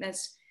I think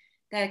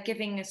they're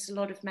giving us a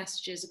lot of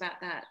messages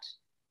about that.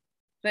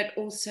 But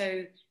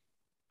also,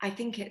 I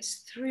think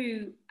it's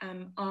through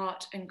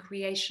art and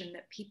creation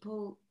that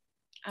people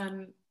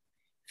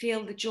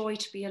feel the joy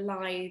to be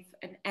alive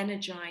and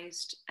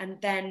energized,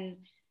 and then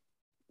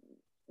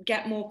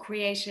get more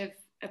creative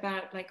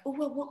about like, oh,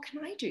 well, what can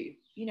I do?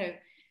 You know,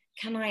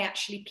 can I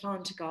actually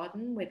plant a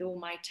garden with all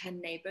my 10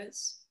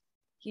 neighbors?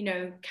 You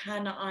know,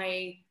 can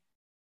I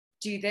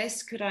do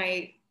this? Could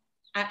I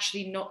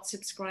actually not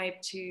subscribe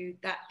to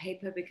that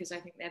paper because I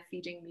think they're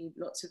feeding me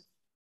lots of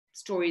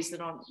stories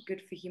that aren't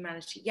good for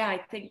humanity? Yeah, I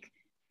think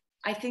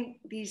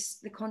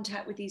the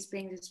contact with these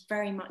beings is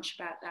very much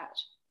about that.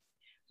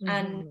 Mm-hmm.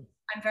 And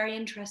I'm very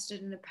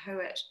interested in a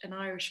poet, an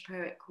Irish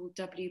poet called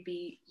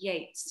W.B.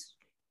 Yeats,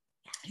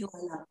 who I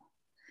love.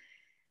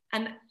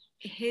 And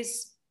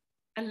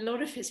a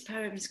lot of his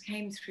poems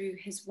came through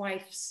his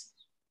wife's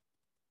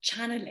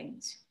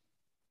channelings.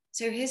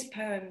 So his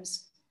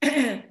poems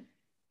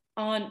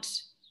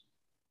aren't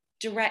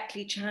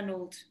directly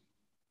channeled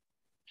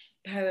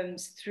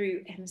poems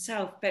through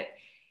himself, but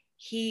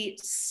he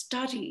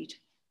studied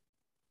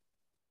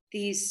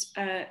these,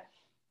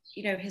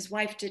 you know, his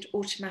wife did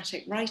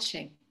automatic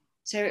writing.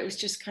 So it was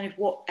just kind of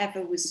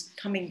whatever was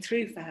coming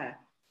through for her.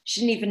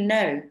 She didn't even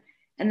know.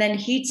 And then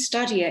he'd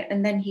study it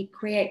and then he'd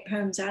create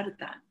poems out of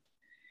that.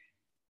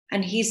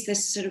 And he's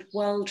this sort of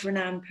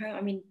world-renowned poet.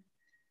 I mean,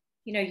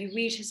 you know, you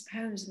read his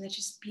poems and they're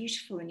just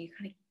beautiful, and you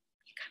kind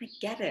of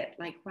get it.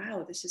 Like,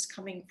 wow, this is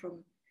coming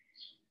from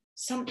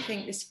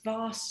something, this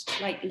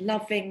vast, like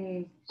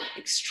loving,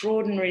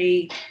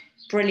 extraordinary,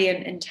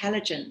 brilliant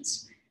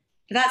intelligence.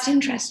 But that's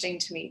interesting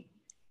to me,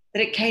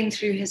 that it came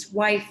through his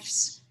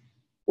wife's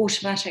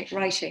automatic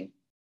writing.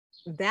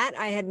 That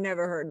I had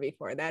never heard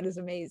before. That is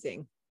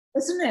amazing.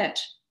 Isn't it?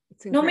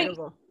 It's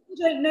incredible. You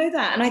don't know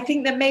that. And I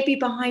think that maybe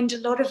behind a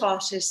lot of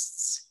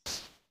artists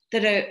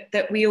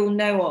that we all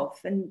know of,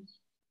 and,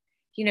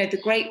 you know,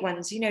 the great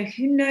ones, you know,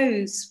 who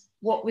knows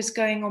what was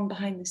going on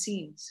behind the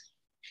scenes?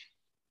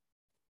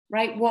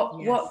 right?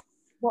 Yes.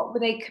 What were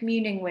they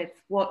communing with?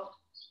 What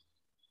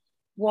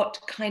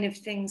kind of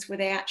things were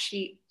they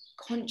actually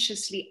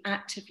consciously,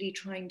 actively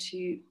trying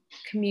to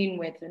commune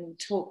with and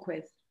talk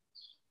with?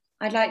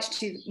 I'd like to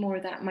do more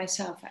of that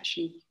myself,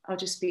 actually. I'll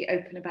just be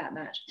open about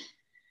that.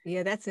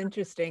 Yeah, that's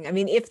interesting. I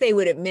mean, if they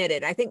would admit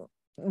it, I think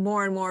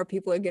more and more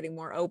people are getting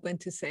more open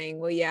to saying,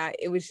 well, yeah,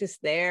 it was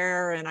just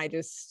there and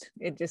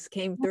it just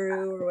came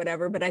through or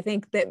whatever. But I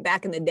think that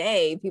back in the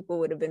day, people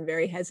would have been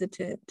very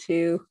hesitant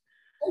to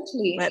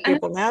let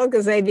people know,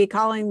 because they'd be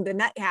calling the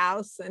nut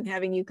house and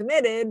having you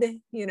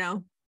committed, you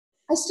know.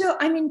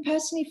 I mean,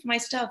 personally for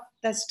myself,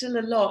 there's still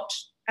a lot,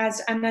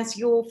 as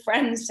your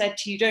friend said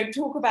to you, don't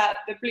talk about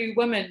the blue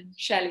woman,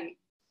 Shelley.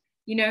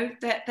 You know,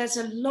 there's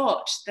a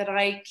lot that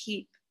I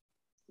keep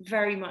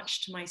very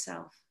much to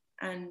myself,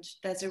 and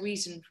there's a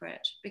reason for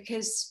it,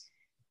 because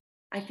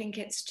I think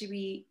it's to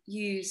be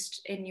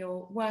used in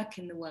your work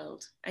in the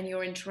world and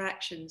your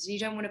interactions. You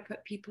don't want to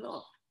put people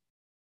off,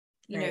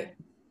 you know,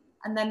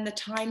 and then the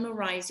time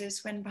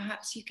arises when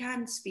perhaps you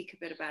can speak a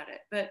bit about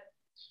it. But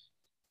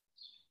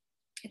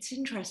it's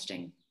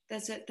interesting.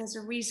 There's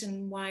a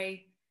reason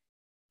why,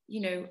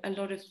 you know, a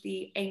lot of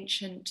the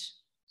ancient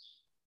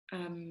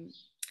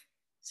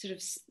sort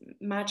of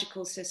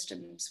magical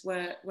systems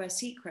were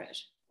secret,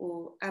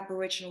 or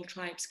Aboriginal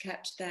tribes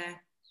kept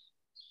their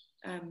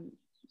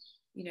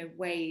you know,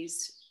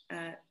 ways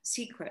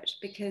secret,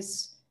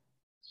 because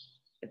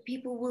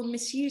people will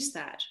misuse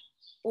that,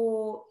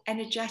 or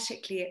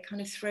energetically it kind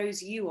of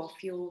throws you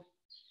off your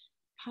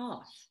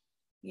path,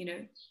 you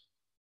know.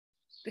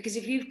 Because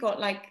if you've got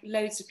like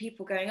loads of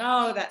people going,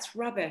 oh, that's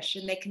rubbish,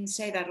 and they can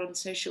say that on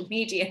social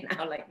media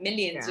now, like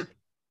millions of,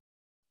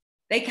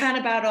 they can,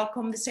 about our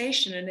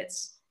conversation, and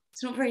it's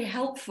not very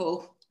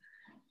helpful.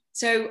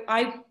 So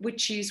I would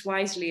choose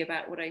wisely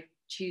about what I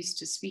choose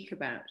to speak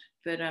about.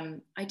 But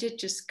I did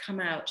just come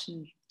out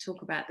and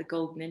talk about the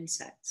golden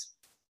insects.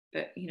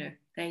 But, you know,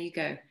 there you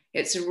go.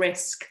 It's a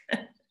risk.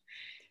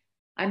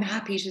 I'm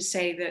happy to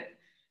say that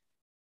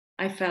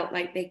I felt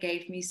like they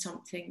gave me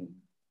something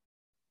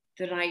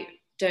that I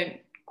don't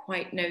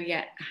quite know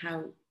yet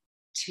how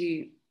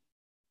to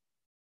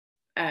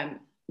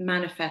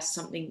manifest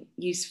something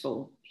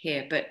useful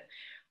here, but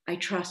I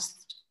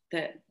trust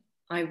that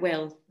I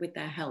will with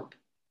their help.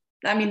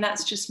 I mean,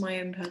 that's just my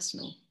own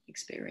personal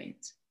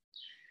experience.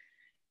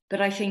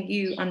 But I think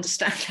you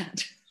understand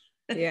that.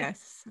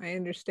 Yes, I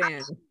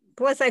understand.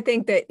 Plus, I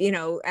think that, you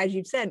know, as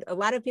you've said, a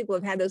lot of people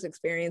have had those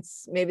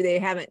experiences. Maybe they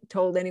haven't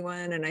told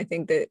anyone. And I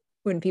think that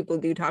when people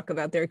do talk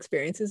about their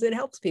experiences, it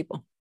helps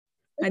people.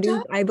 I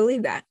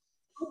believe that.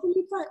 I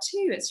believe that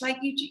too. It's like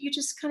you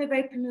just kind of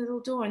open a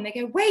little door and they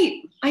go,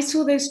 wait, I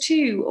saw those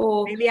too.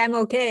 Or maybe I'm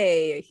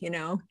okay, you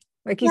know.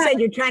 Like you said,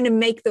 you're trying to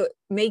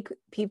make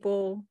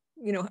people,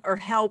 you know, or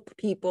help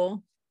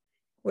people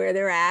where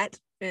they're at.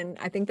 And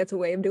I think that's a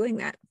way of doing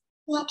that.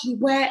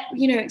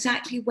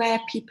 Exactly where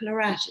people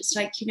are at. It's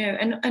like, you know,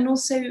 and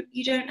also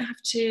you don't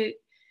have to,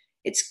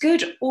 it's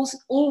good also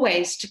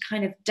always to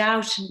kind of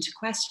doubt and to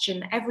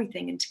question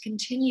everything and to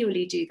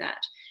continually do that.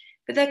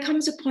 But there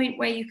comes a point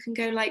where you can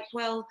go like,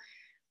 well,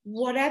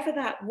 whatever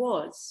that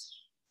was,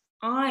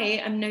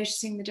 I am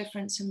noticing the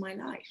difference in my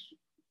life.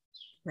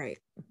 Right.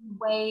 The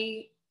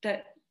way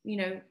that, you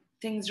know,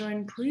 things are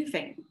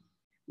improving,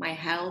 my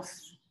health,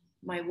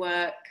 my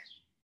work,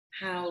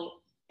 how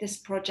this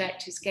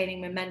project is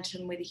gaining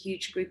momentum with a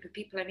huge group of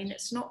people. I mean,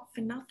 it's not for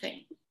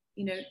nothing,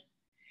 you know.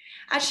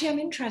 Actually, I'm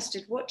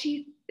interested. What do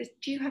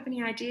you have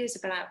any ideas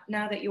about,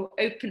 now that you're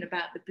open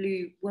about the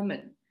blue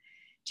woman,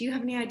 do you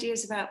have any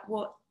ideas about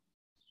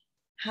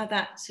how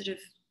that sort of,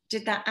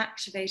 did that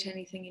activate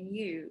anything in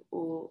you,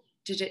 or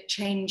did it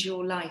change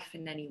your life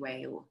in any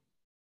way? Or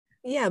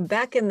yeah,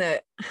 back in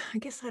I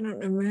guess I don't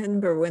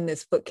remember when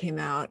this book came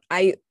out.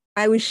 I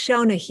was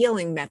shown a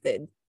healing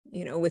method,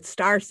 you know, with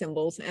star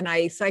symbols, and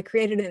I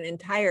created an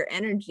entire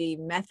energy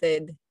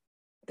method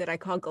that I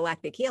call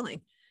galactic healing.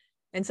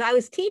 And so I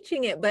was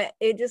teaching it, but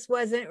it just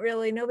wasn't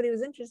really, nobody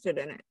was interested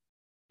in it,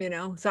 you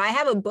know. So I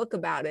have a book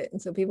about it, and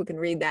so people can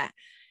read that.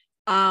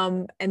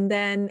 And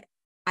then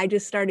I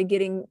just started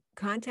getting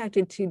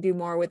contacted to do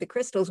more with the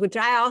crystals, which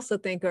I also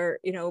think are,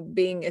 you know,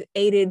 being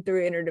aided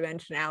through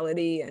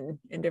interdimensionality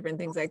and different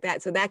things like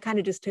that. So that kind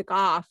of just took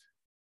off.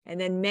 And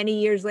then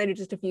many years later,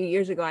 just a few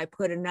years ago, I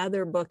put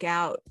another book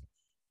out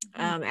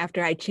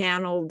after I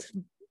channeled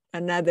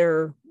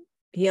another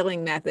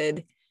healing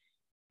method.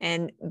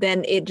 And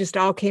then it just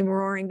all came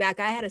roaring back.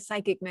 I had a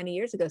psychic many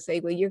years ago say,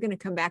 well, you're going to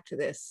come back to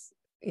this,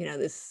 you know,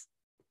 this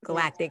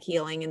galactic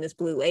healing and this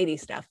blue lady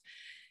stuff.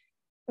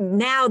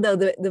 Now, though,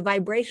 the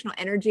vibrational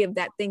energy of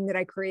that thing that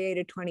I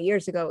created 20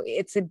 years ago,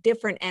 it's a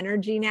different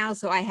energy now.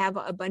 So I have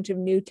a bunch of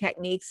new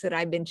techniques that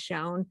I've been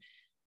shown.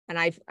 And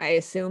I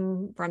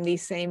assume from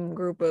these same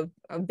group of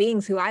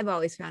beings who I've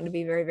always found to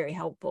be very, very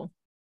helpful.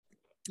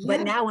 Yeah.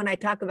 But now when I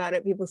talk about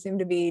it, people seem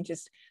to be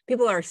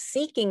people are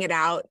seeking it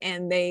out,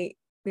 and they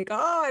go,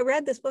 oh, I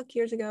read this book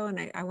years ago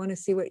and I want to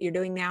see what you're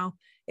doing now.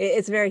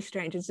 It's very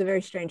strange. It's a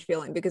very strange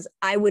feeling, because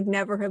I would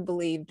never have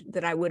believed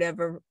that I would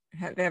ever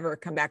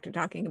come back to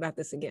talking about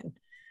this again.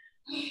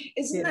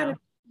 Isn't that, I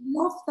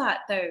love that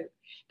though,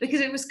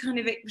 because it was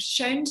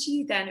shown to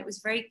you then, it was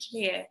very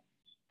clear.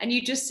 And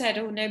you just said,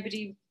 oh,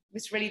 nobody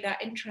was really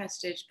that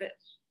interested, but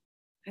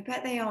I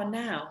bet they are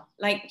now.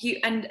 Like you,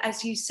 and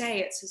as you say,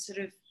 it's a sort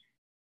of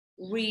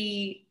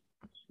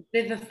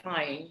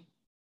revivifying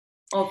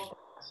of,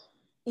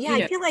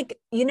 I feel like,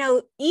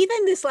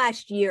 even this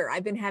last year,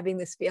 I've been having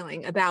this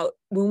feeling about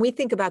when we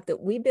think about that,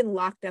 we've been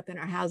locked up in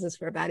our houses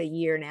for about a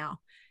year now.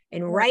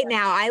 And right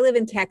now I live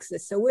in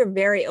Texas, so we're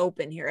very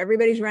open here.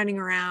 Everybody's running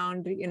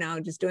around,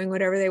 just doing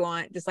whatever they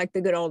want, just like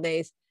the good old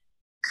days.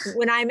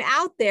 When I'm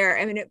out there,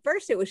 I mean, at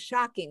first it was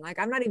shocking. Like,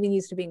 I'm not even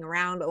used to being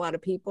around a lot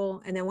of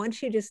people. And then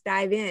once you just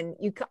dive in,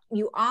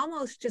 you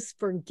almost just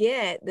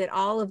forget that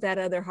all of that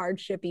other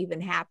hardship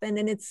even happened.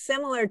 And it's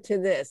similar to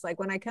this. Like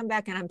when I come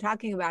back and I'm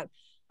talking about,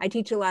 I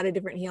teach a lot of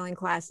different healing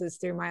classes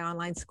through my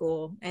online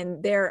school,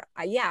 and a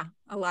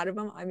lot of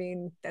them, I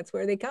mean, that's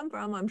where they come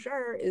from, I'm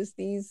sure, is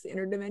these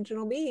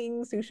interdimensional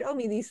beings who show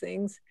me these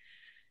things.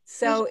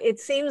 So it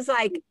seems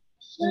like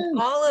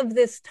all of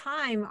this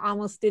time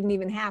almost didn't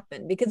even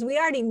happen, because we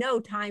already know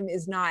time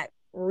is not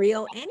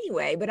real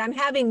anyway, but I'm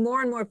having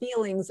more and more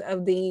feelings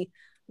of the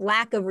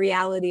lack of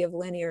reality of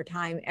linear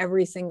time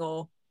every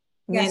single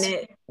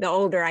minute, the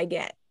older I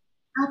get.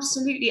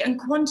 Absolutely. And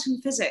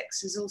quantum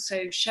physics is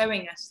also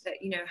showing us that,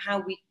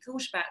 how we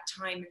thought about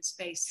time and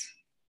space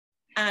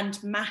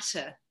and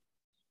matter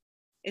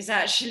is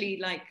actually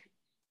like,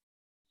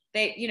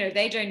 they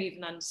don't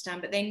even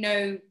understand, but they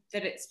know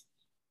that it's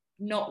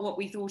not what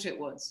we thought it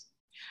was.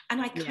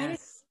 And I kind of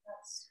think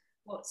that's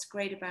what's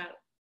great about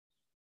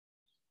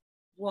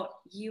what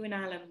you and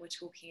Alan were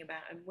talking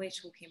about and we're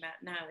talking about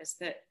now, is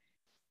that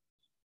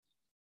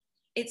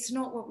it's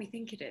not what we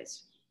think it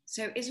is.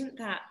 So isn't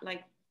that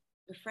like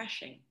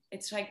refreshing?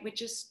 It's like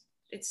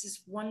it's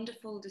this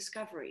wonderful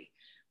discovery.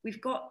 We've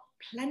got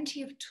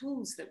plenty of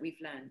tools that we've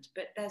learned,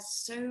 but there's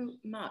so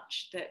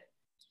much that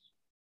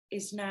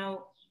is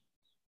now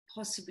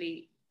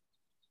possibly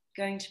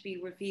going to be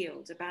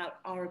revealed about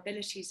our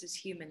abilities as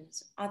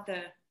humans,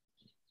 other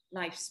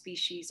life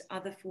species,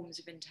 other forms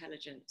of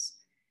intelligence.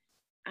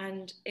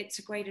 And it's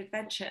a great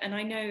adventure. And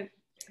I know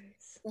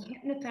the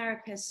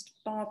hypnotherapist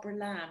Barbara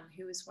Lamb,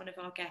 who was one of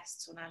our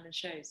guests on Alan's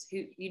shows,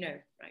 who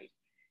right?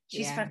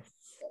 She's fantastic.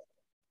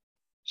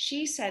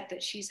 She said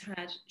that she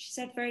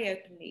said very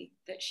openly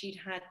that she'd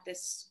had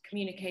this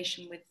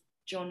communication with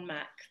John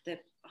Mack, the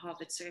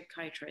Harvard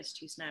psychiatrist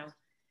who's now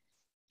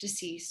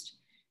deceased.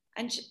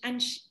 And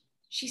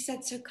she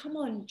said, so come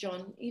on,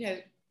 John,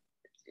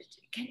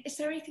 is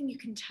there anything you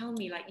can tell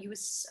me? Like, you were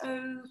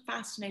so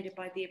fascinated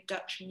by the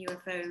abduction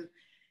UFO,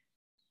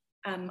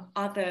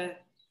 other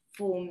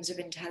forms of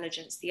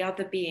intelligence, the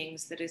other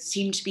beings that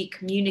seem to be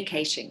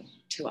communicating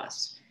to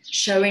us,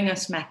 showing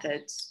us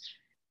methods,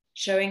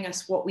 showing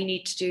us what we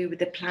need to do with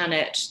the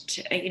planet,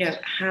 to,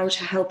 how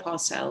to help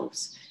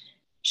ourselves,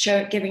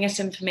 giving us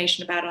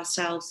information about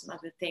ourselves and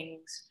other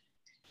things.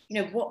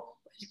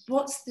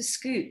 What's the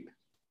scoop?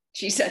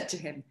 She said to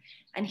him.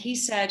 And he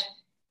said,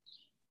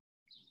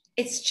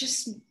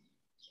 it's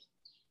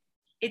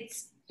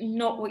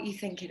not what you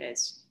think it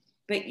is,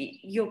 but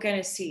you're going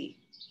to see,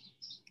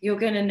 you're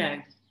going to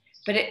know,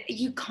 but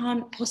you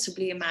can't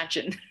possibly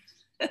imagine.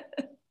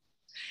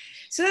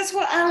 So that's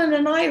what Alan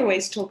and I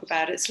always talk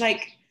about. It's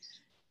like,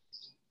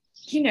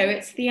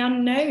 it's the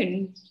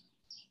unknown,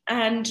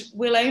 and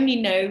we'll only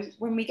know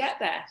when we get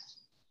there.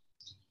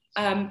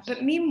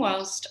 But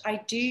meanwhile,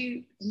 I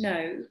do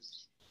know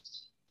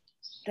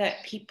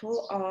that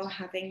people are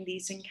having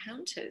these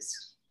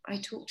encounters. I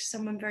talked to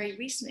someone very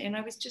recently and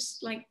I was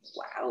just like,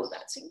 wow,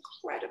 that's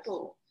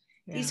incredible.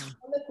 Yeah. These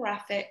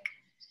holographic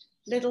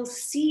little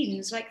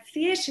scenes, like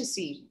theatre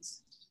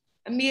scenes.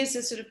 And me, as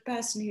a sort of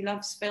person who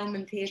loves film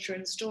and theatre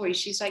and story,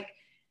 it's like,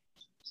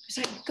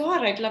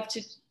 God, I'd love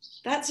to,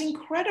 that's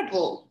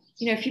incredible.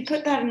 If you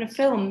put that in a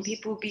film,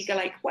 people would be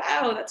like,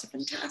 wow, that's a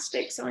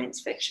fantastic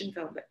science fiction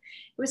film. But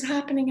it was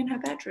happening in her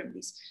bedroom,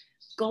 these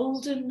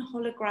golden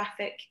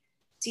holographic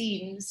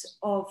scenes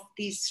of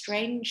these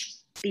strange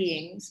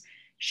beings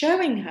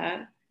showing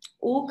her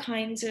all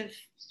kinds of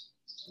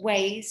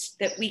ways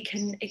that we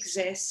can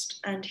exist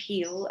and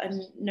heal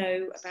and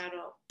know about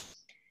our,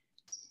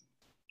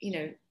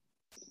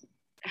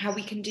 how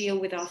we can deal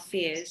with our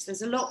fears.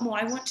 There's a lot more.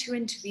 I want to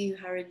interview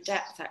her in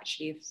depth,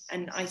 actually.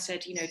 And I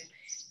said,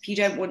 if you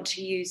don't want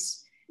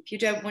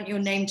your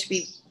name to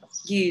be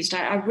used,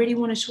 I really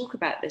want to talk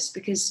about this,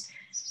 because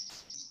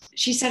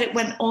she said it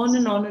went on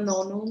and on and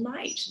on all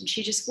night, and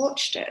she just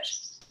watched it.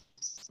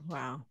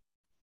 Wow.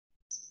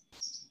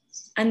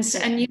 And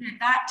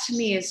that to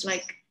me is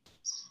like,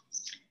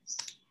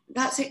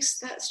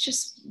 that's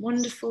just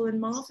wonderful and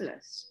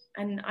marvelous.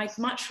 And I'd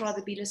much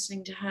rather be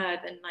listening to her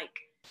than like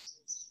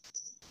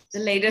the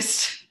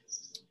latest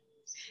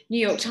New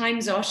York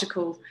Times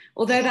article,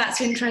 although that's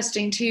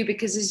interesting too,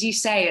 because as you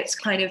say, it's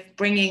kind of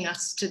bringing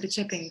us to the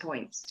tipping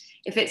point.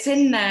 If it's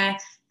in there,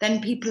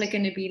 then people are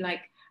going to be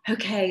like,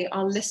 okay,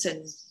 I'll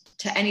listen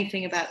to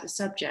anything about the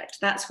subject.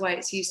 That's why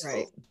it's useful.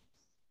 Right.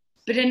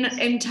 But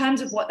in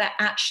terms of what they're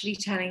actually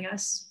telling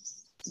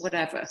us,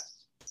 whatever.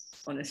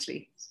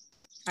 honestly.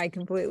 I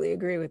completely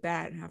agree with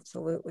that.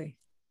 Absolutely.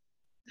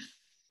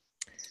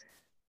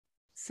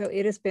 So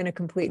it has been a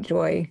complete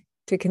joy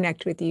to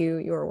connect with you.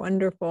 You're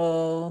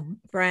wonderful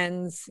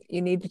friends.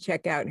 You need to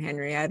check out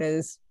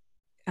Henrietta's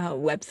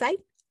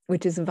website,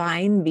 which is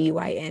Vine,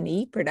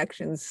 VYNE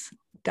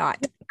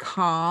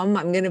Productions.com.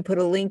 I'm going to put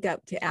a link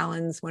up to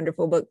Alan's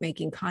wonderful book,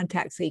 Making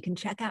Contact, so you can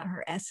check out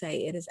her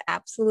essay. It is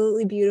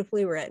absolutely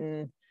beautifully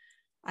written.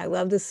 I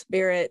love the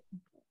spirit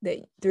that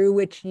through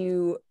which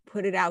you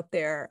put it out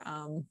there.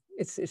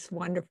 It's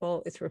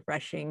wonderful, it's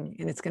refreshing,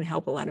 and it's going to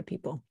help a lot of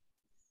people.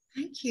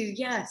 Thank you.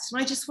 Yes.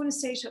 And I just want to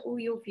say to all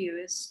your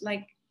viewers,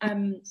 like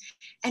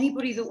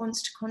anybody that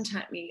wants to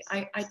contact me,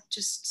 I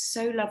just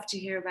so love to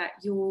hear about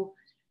your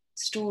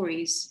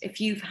stories, if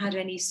you've had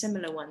any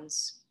similar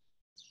ones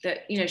that,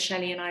 you know,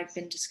 Shelley and I have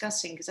been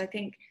discussing, because I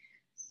think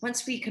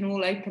once we can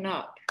all open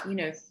up, you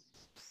know,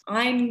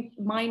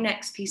 my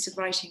next piece of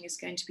writing is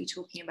going to be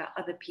talking about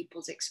other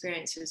people's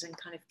experiences and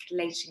kind of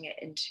collating it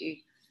into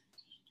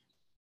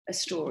a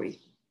story.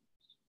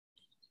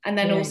 And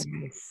then also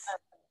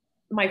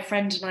my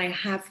friend and I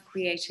have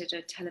created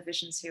a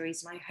television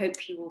series, and I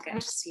hope you will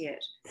get to see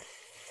it,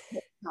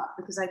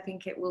 because I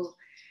think it will,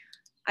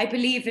 I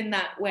believe in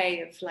that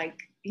way of, like,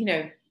 you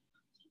know,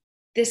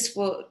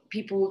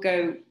 people will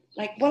go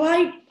like,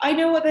 well, I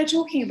know what they're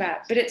talking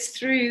about, but it's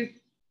through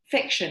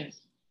fiction.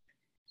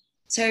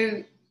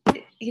 So,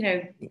 you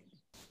know,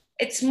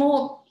 it's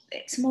more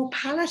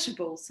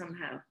palatable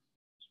somehow.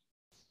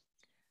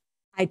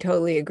 I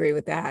totally agree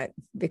with that,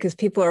 because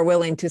people are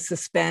willing to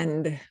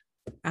suspend,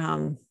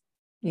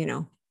 you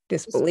know,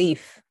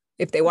 disbelief.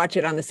 If they watch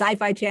it on the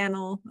Sci-Fi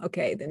Channel,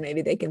 okay, then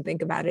maybe they can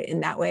think about it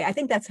in that way. I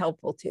think that's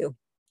helpful too,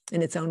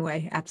 in its own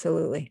way.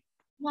 Absolutely.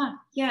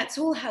 Yeah, it's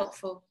all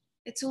helpful.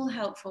 It's all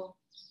helpful.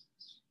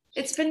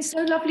 It's been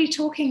so lovely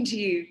talking to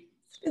you.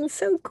 It's been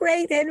so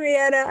great,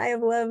 Henrietta. I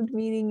have loved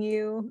meeting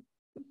you.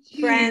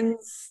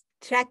 Friends,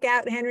 check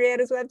out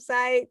Henrietta's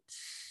website.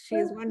 She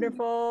is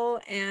wonderful,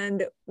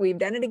 and we've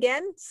done it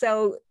again.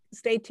 So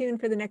stay tuned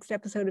for the next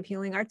episode of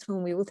Healing Arts,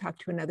 when we will talk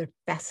to another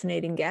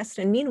fascinating guest.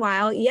 And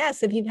meanwhile,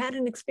 yes, if you've had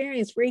an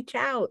experience, reach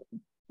out.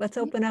 Let's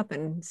open up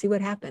and see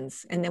what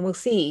happens. And then we'll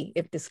see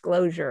if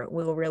disclosure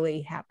will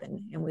really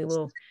happen, and we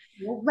will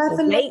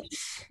await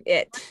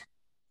it.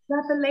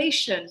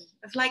 Revelation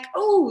of, like,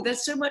 oh,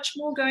 there's so much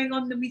more going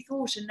on than we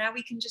thought, and now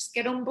we can just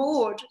get on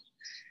board.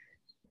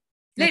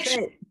 That's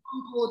Literally it.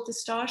 on board the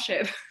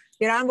starship.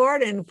 Get on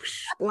board and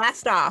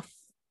blast off.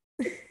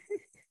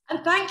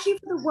 And thank you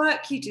for the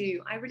work you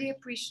do. I really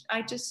appreciate,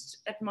 I just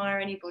admire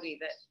anybody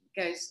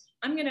that goes,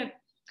 I'm going to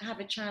have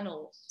a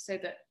channel so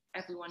that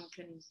everyone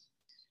can,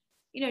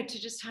 you know, to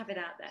just have it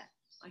out there.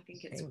 I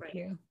think it's great. Thank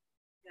you.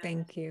 Yeah.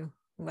 Thank you.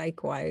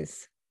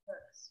 Likewise.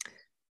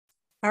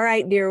 All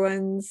right, dear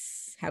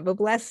ones, have a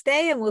blessed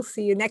day, and we'll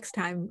see you next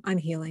time on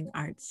Healing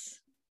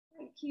Arts.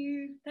 Thank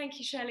you. Thank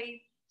you,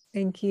 Shelley.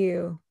 Thank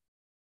you.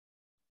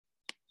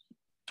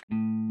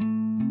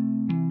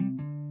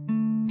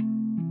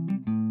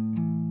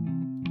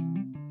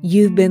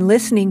 You've been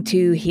listening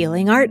to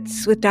Healing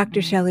Arts with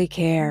Dr. Shelley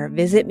Kerr.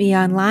 Visit me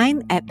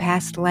online at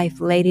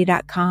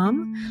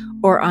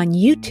pastlifelady.com or on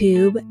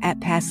YouTube at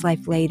Past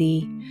Life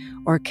Lady,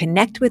 or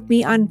connect with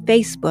me on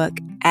Facebook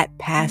at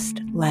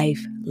Past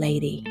Life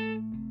Lady.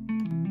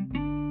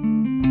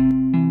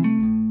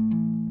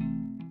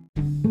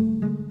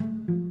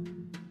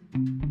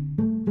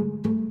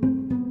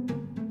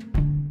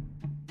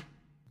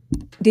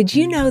 Did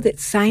you know that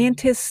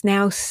scientists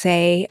now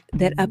say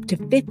that up to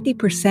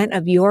 50%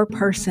 of your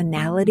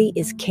personality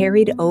is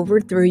carried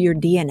over through your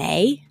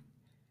DNA?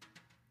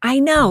 I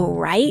know,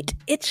 right?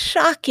 It's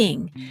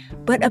shocking,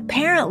 but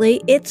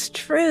apparently it's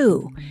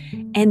true.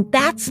 And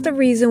that's the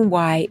reason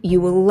why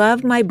you will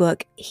love my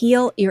book,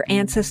 Heal Your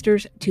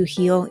Ancestors to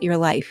Heal Your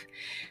Life.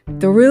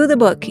 Through the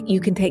book, you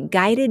can take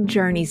guided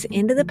journeys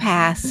into the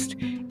past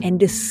and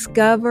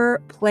discover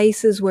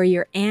places where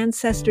your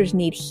ancestors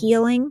need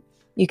healing.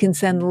 You can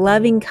send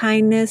loving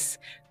kindness,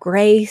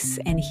 grace,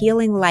 and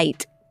healing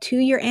light to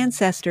your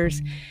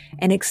ancestors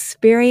and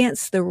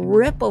experience the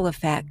ripple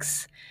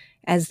effects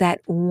as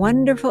that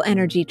wonderful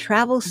energy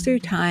travels through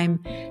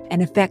time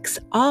and affects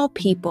all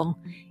people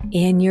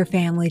in your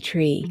family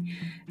tree.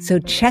 So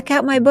check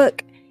out my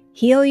book,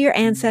 Heal Your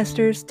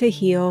Ancestors to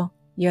Heal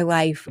Your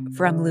Life,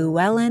 from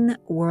Llewellyn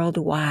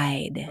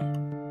Worldwide.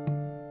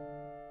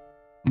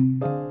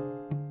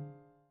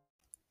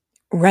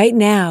 Right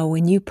now,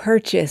 when you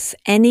purchase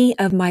any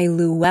of my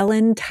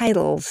Llewellyn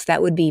titles,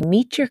 that would be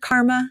Meet Your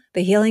Karma,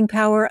 The Healing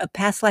Power of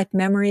Past Life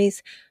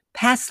Memories,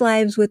 Past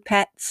Lives with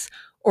Pets,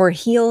 or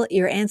Heal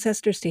Your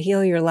Ancestors to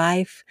Heal Your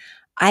Life,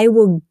 I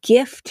will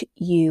gift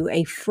you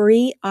a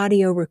free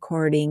audio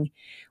recording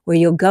where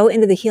you'll go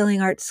into the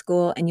Healing Arts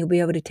School and you'll be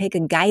able to take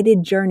a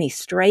guided journey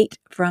straight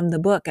from the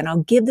book. And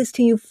I'll give this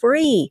to you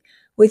free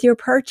with your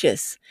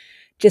purchase.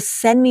 Just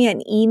send me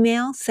an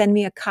email, send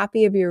me a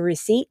copy of your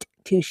receipt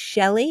to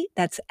Shelley,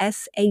 that's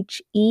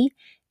SHELLEY,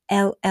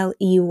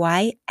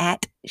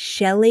 at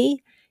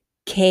Shelley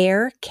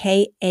Care,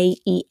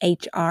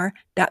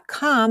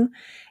 KAEHR.com.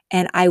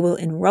 and I will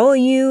enroll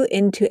you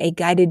into a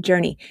guided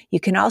journey. You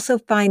can also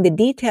find the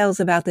details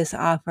about this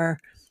offer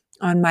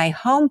on my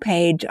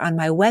homepage on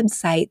my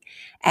website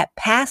at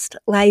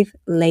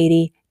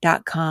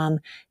pastlifelady.com.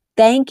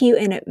 Thank you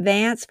in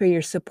advance for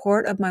your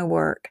support of my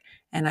work,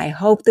 and I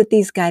hope that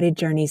these guided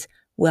journeys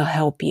will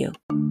help you.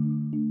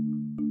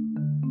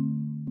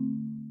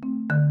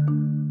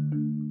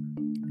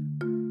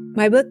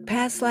 My book,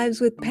 Past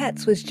Lives with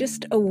Pets, was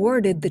just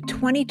awarded the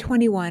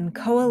 2021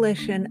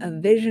 Coalition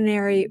of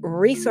Visionary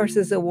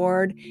Resources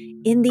Award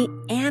in the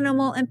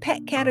Animal and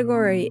Pet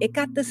category. It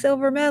got the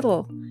silver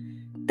medal.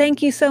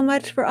 Thank you so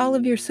much for all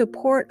of your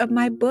support of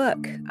my book.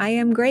 I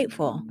am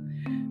grateful.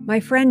 My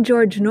friend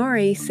George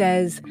Norrie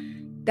says,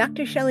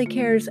 Dr. Shelley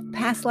Care's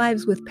Past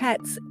Lives with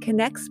Pets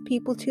connects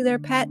people to their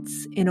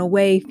pets in a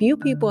way few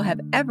people have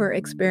ever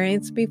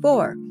experienced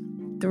before,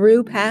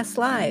 through past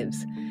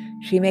lives.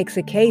 She makes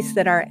a case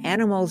that our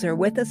animals are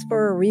with us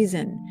for a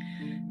reason.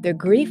 Their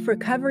grief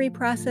recovery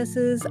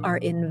processes are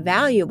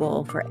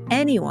invaluable for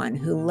anyone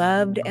who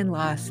loved and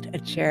lost a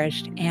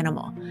cherished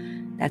animal.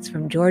 That's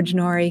from George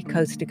Norrie,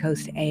 Coast to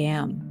Coast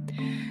AM.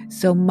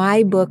 So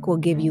my book will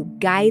give you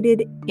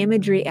guided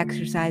imagery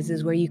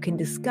exercises where you can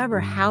discover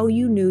how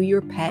you knew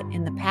your pet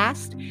in the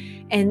past.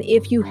 And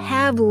if you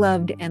have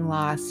loved and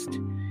lost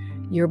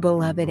your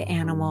beloved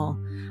animal,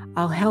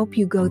 I'll help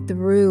you go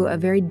through a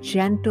very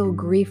gentle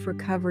grief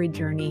recovery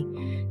journey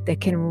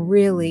that can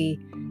really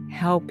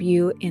help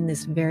you in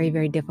this very,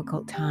 very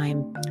difficult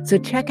time. So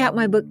check out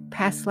my book,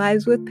 Past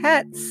Lives with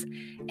Pets,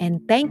 and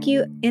thank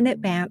you in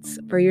advance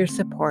for your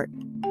support.